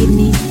 need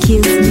me,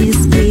 kiss me,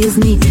 squeeze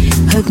me,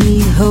 hug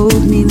me,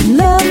 hold me,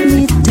 love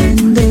me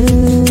tender.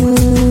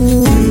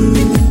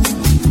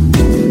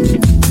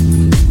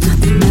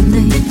 Not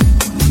Monday,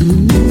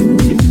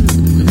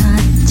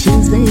 not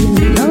Tuesday,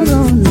 no, no,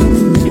 no,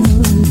 no.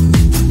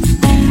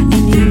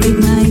 And you make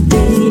my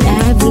day,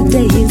 every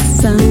day is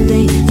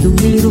Sunday.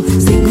 Domingo,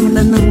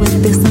 segunda não é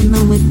terça,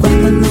 não é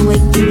quarta, não é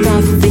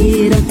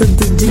quinta-feira,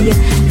 todo dia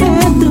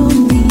é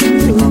domingo.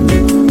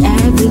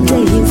 Every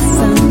day is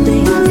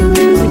Sunday.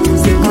 Domingo,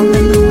 segunda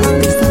não é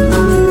terça,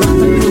 não é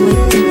quarta, não é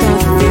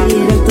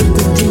quinta-feira,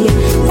 todo dia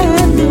é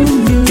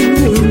domingo.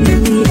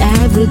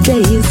 Every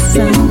day is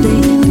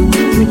Sunday.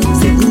 Domingo,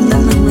 segunda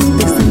não é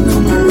terça, não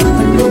é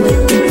quarta, não é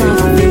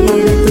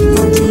quinta-feira,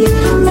 todo dia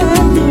é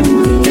domingo.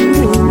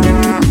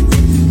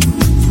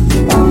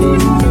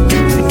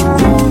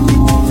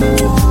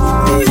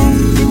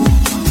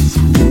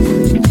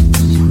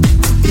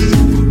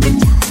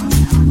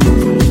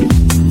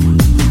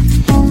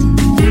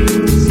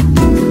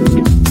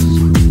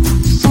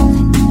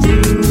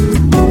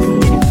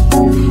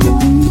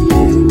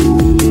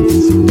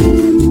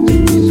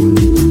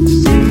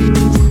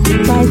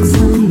 Like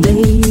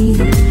Sunday,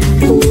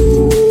 ooh,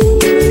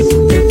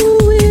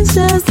 it's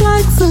just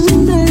like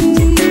Sunday.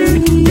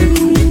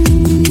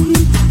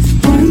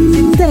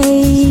 One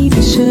day,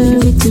 be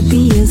sure to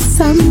be a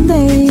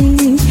Sunday.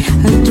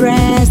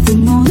 Address the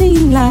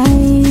morning light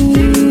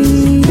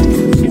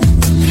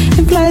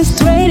and fly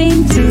straight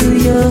into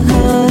your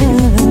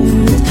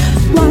heart.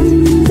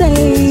 One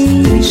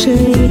day, be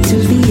sure to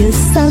be a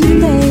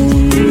Sunday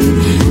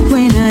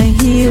when I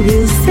hear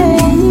you say,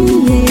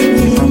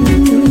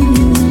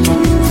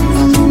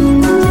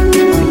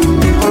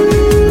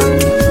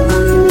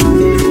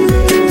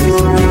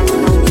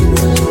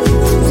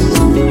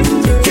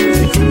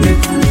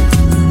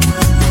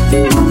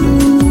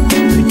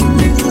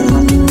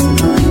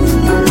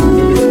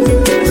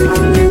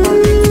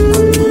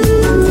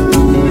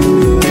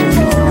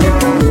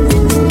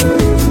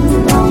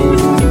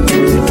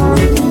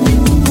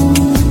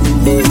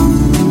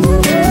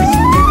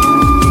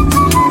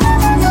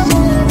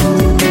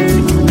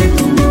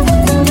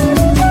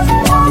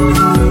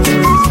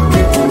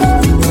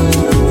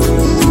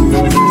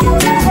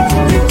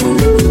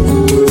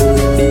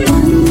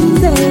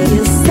 one day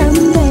is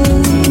Sunday.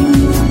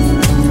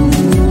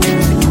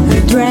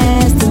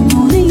 Address the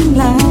morning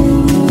light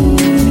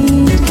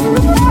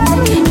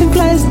and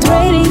fly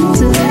straight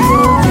into your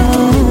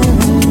heart.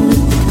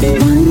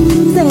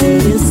 One day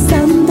is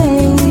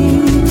Sunday.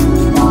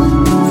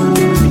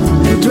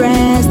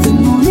 Address the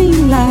morning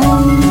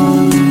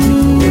light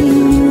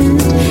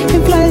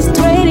and fly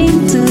straight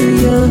into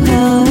your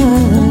heart.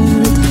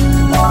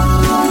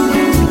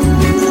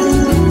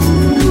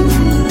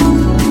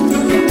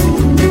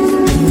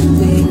 You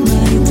make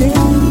my day.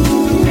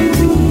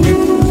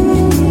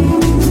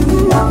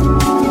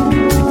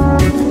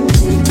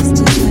 It's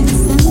just like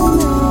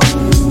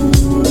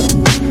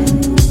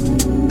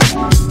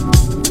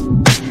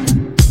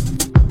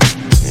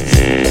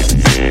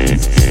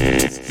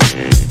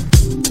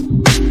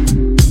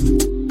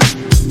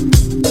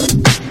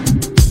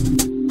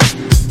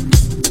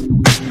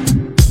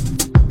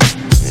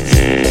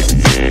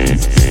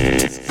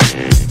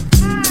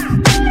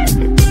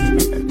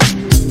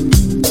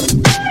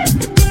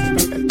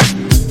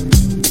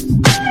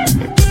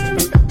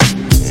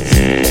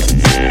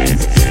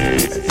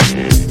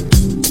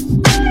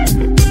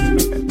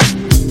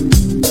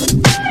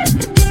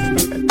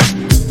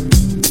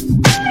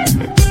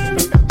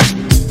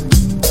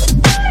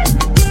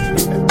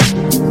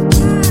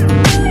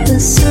the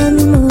sun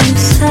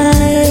moves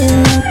high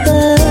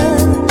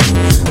above,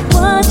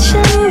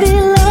 watching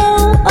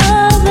below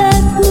all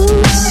that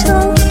moves so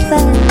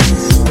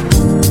fast.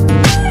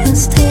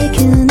 Has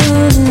taken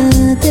on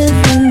a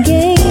different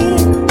game,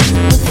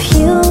 a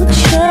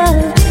future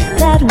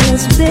that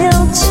was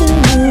built to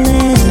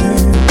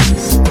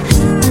last.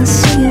 I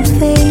see your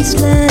face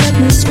light up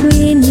my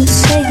screen. You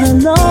say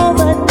hello,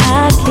 but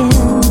I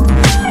can't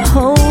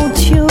hold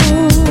you.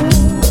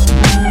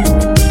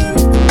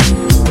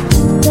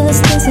 This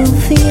doesn't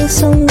feel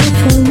so good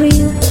for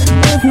real.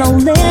 With no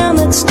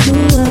limits to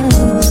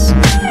us,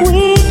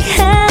 we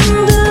can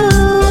do.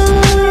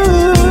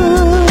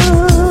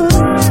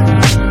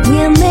 We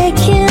are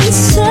making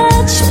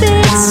such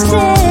big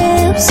steps.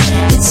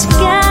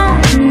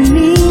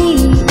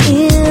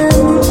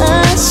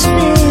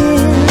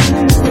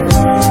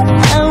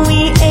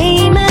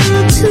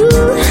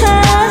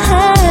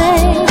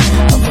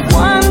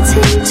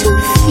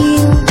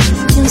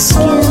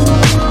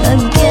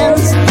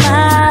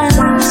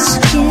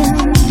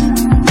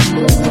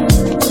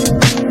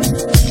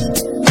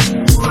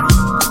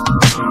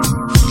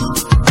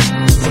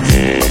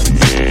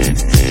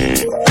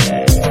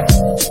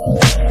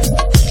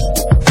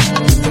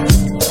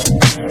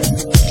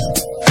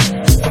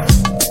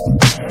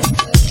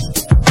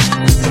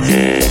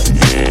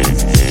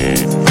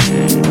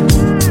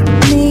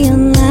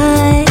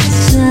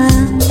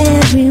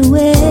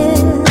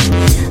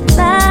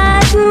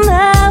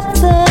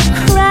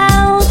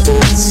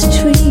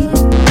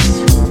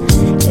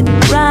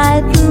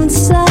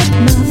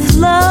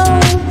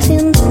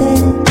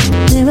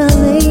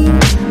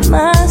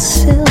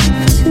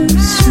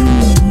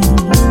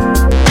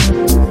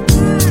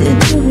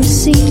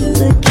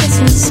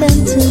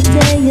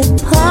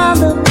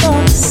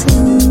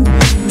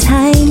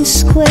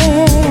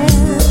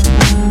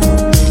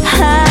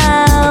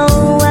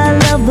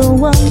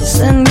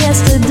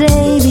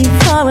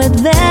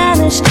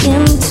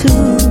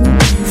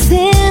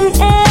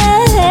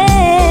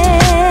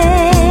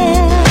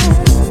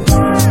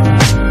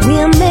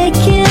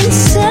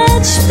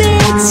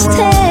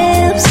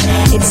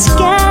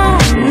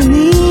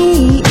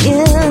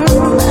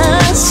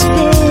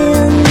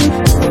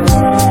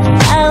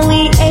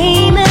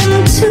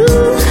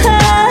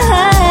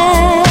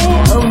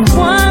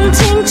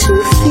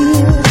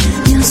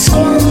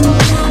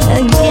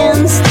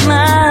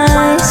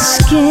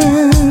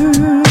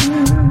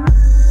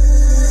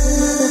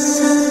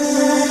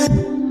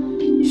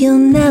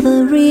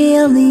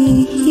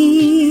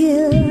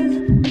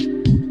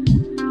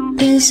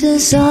 This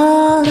is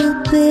all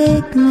a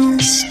big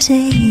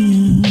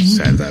mistake.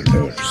 Santa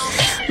Claus.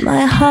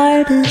 My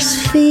heart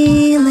is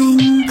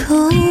feeling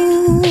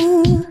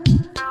cold.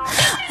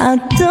 I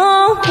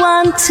don't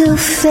want to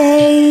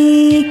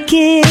fake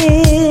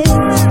it.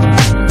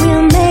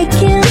 We're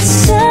making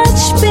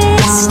such big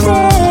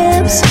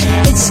steps.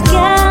 It's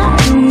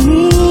got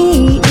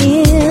me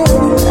in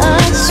a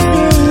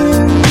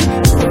spin.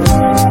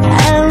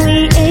 And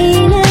we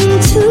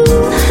aiming too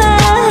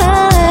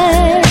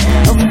high.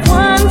 Of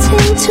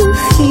wanting to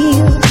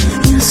feel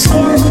your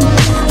skin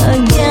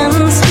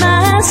against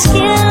my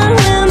skin.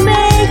 We're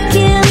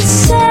making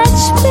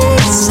such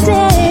big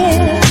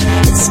steps.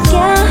 It's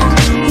got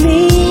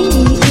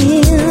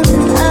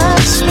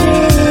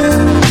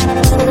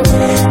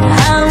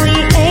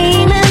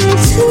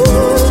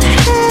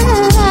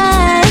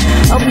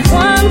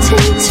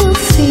to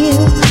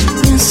feel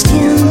your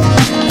skin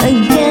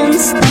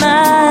against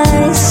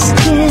my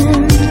skin.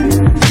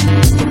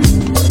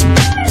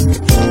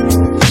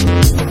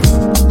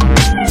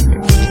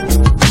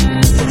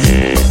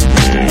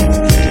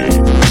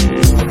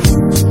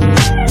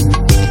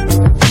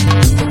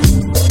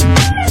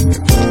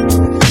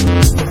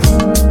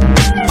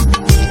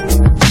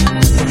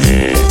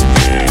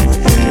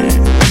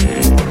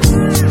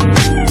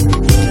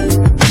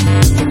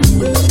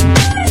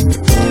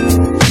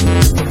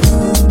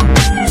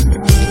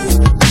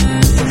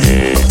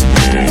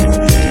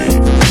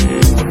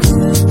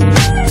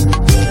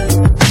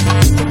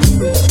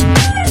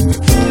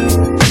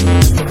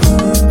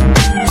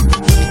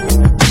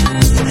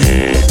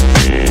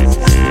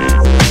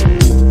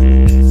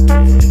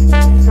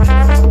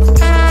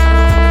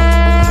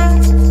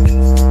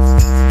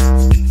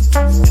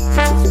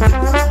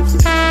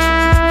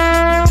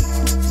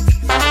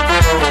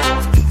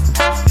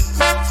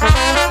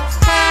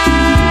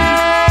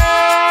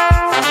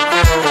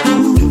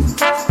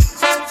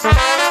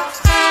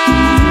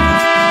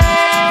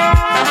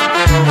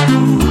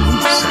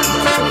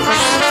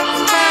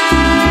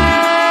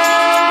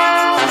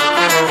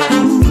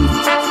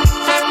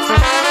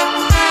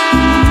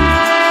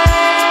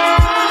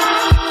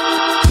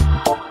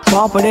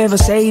 Papa never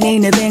say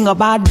anything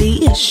about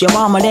this. Your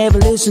mama never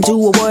listen to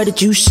a word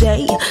that you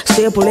say.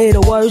 Simple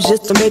little words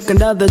just to make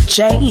another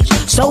change.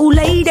 So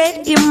lay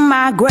that in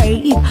my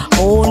grave,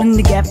 holding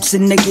the gaps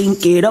and they can't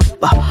get up,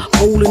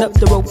 holding up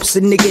the ropes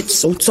and they get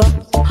so tough.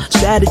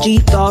 Strategy,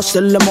 thoughts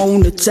till I'm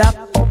on the top.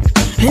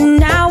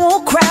 And I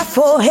won't cry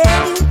for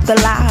help. The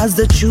lies,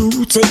 the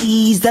truth to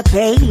ease the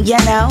pain. You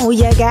know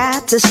you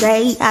got to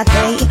say, I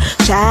think.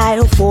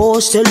 Child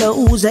forced to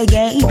lose a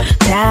game.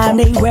 Time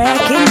they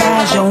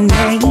recognize your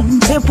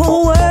name.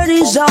 Simple word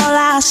is all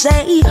I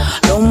say.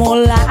 No more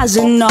lies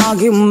and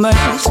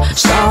arguments.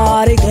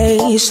 Start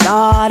again,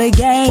 start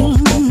again.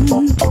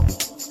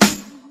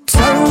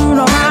 Turn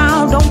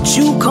around, don't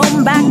you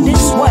come back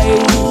this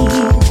way.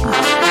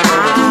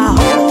 I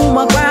hold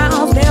my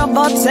ground,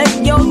 never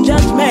take your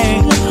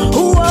judgment.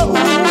 Whoa,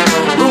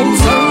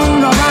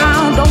 turn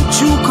around,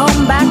 don't you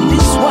come back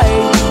this way.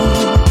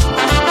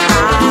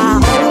 I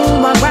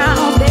hold my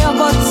ground,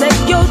 never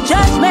take your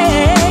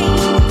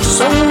judgment.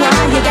 So why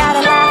you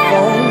gotta lie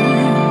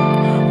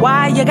for?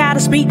 Why you gotta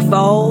speak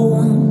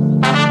for?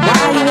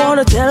 Why you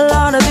wanna tell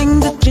all the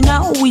things that you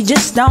know we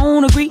just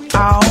don't agree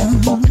on?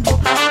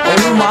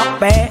 Oh my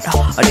bad,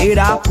 did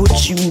I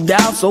put you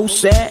down so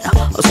sad?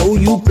 So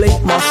you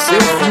blame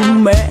myself, you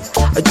mad?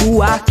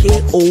 Do I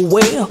care? Oh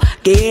well,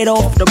 get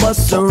off the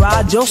bus and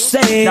ride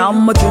yourself.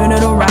 I'ma turn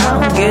it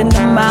around, get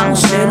them out,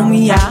 settle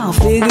me out,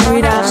 figure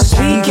it out.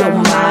 Speak your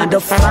mind,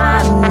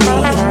 define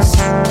this.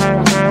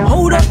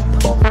 Hold up,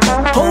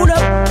 hold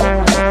up.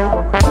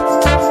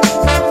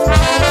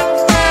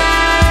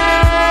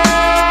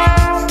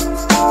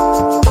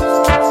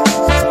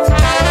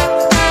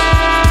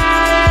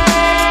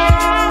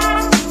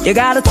 You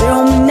gotta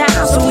tell me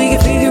now so we can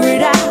figure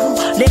it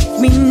out. Let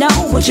me know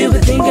what you've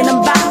been thinking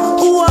about.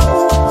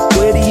 Whoa.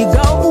 Where do you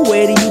go?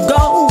 Where do you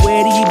go?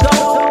 Where do you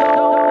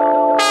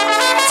go?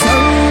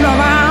 Turn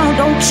around,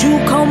 don't you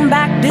come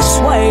back this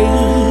way.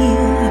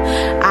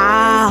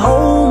 I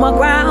hold my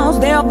grounds,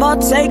 never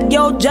take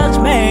your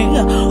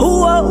judgment.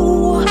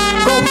 Whoa.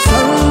 Go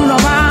turn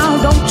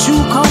around, don't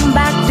you come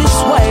back this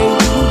way.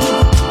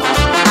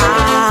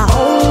 I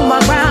hold my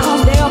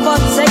grounds, never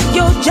take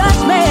your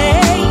judgment.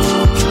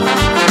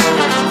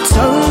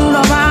 Turn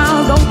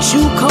around, don't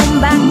you come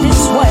back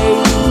this way.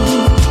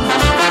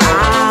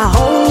 I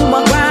hold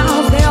my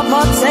ground,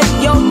 never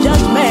take your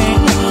judgment.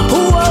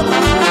 Whoa.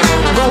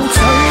 Go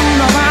turn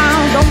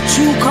around, don't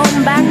you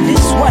come back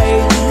this way.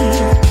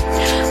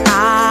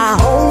 I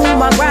hold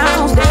my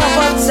ground,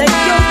 never take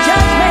your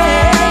judgment.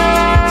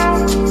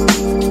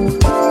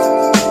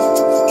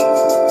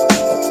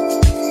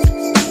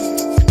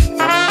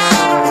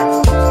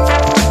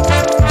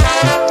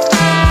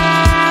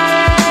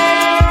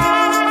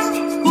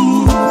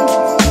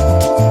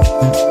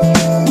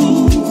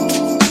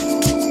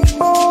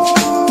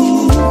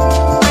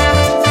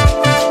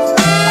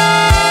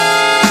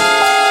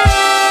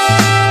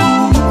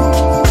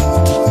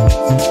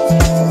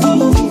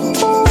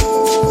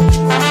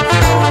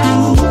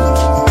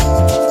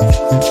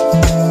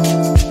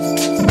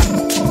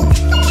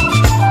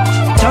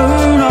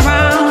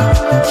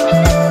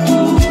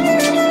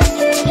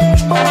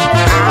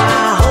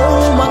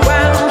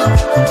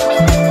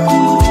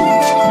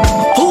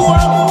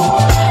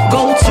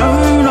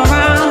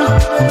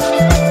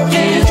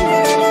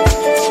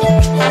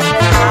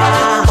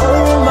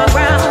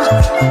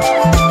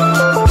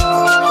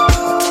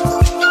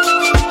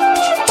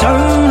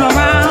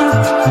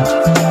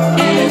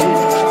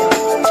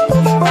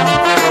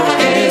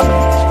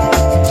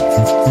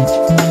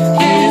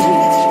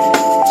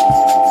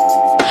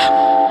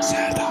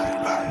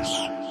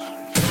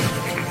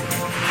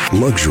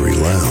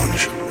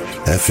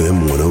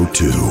 FM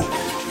 102.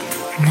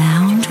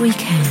 Lounge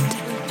Weekend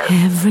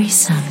every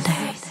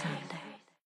Sunday.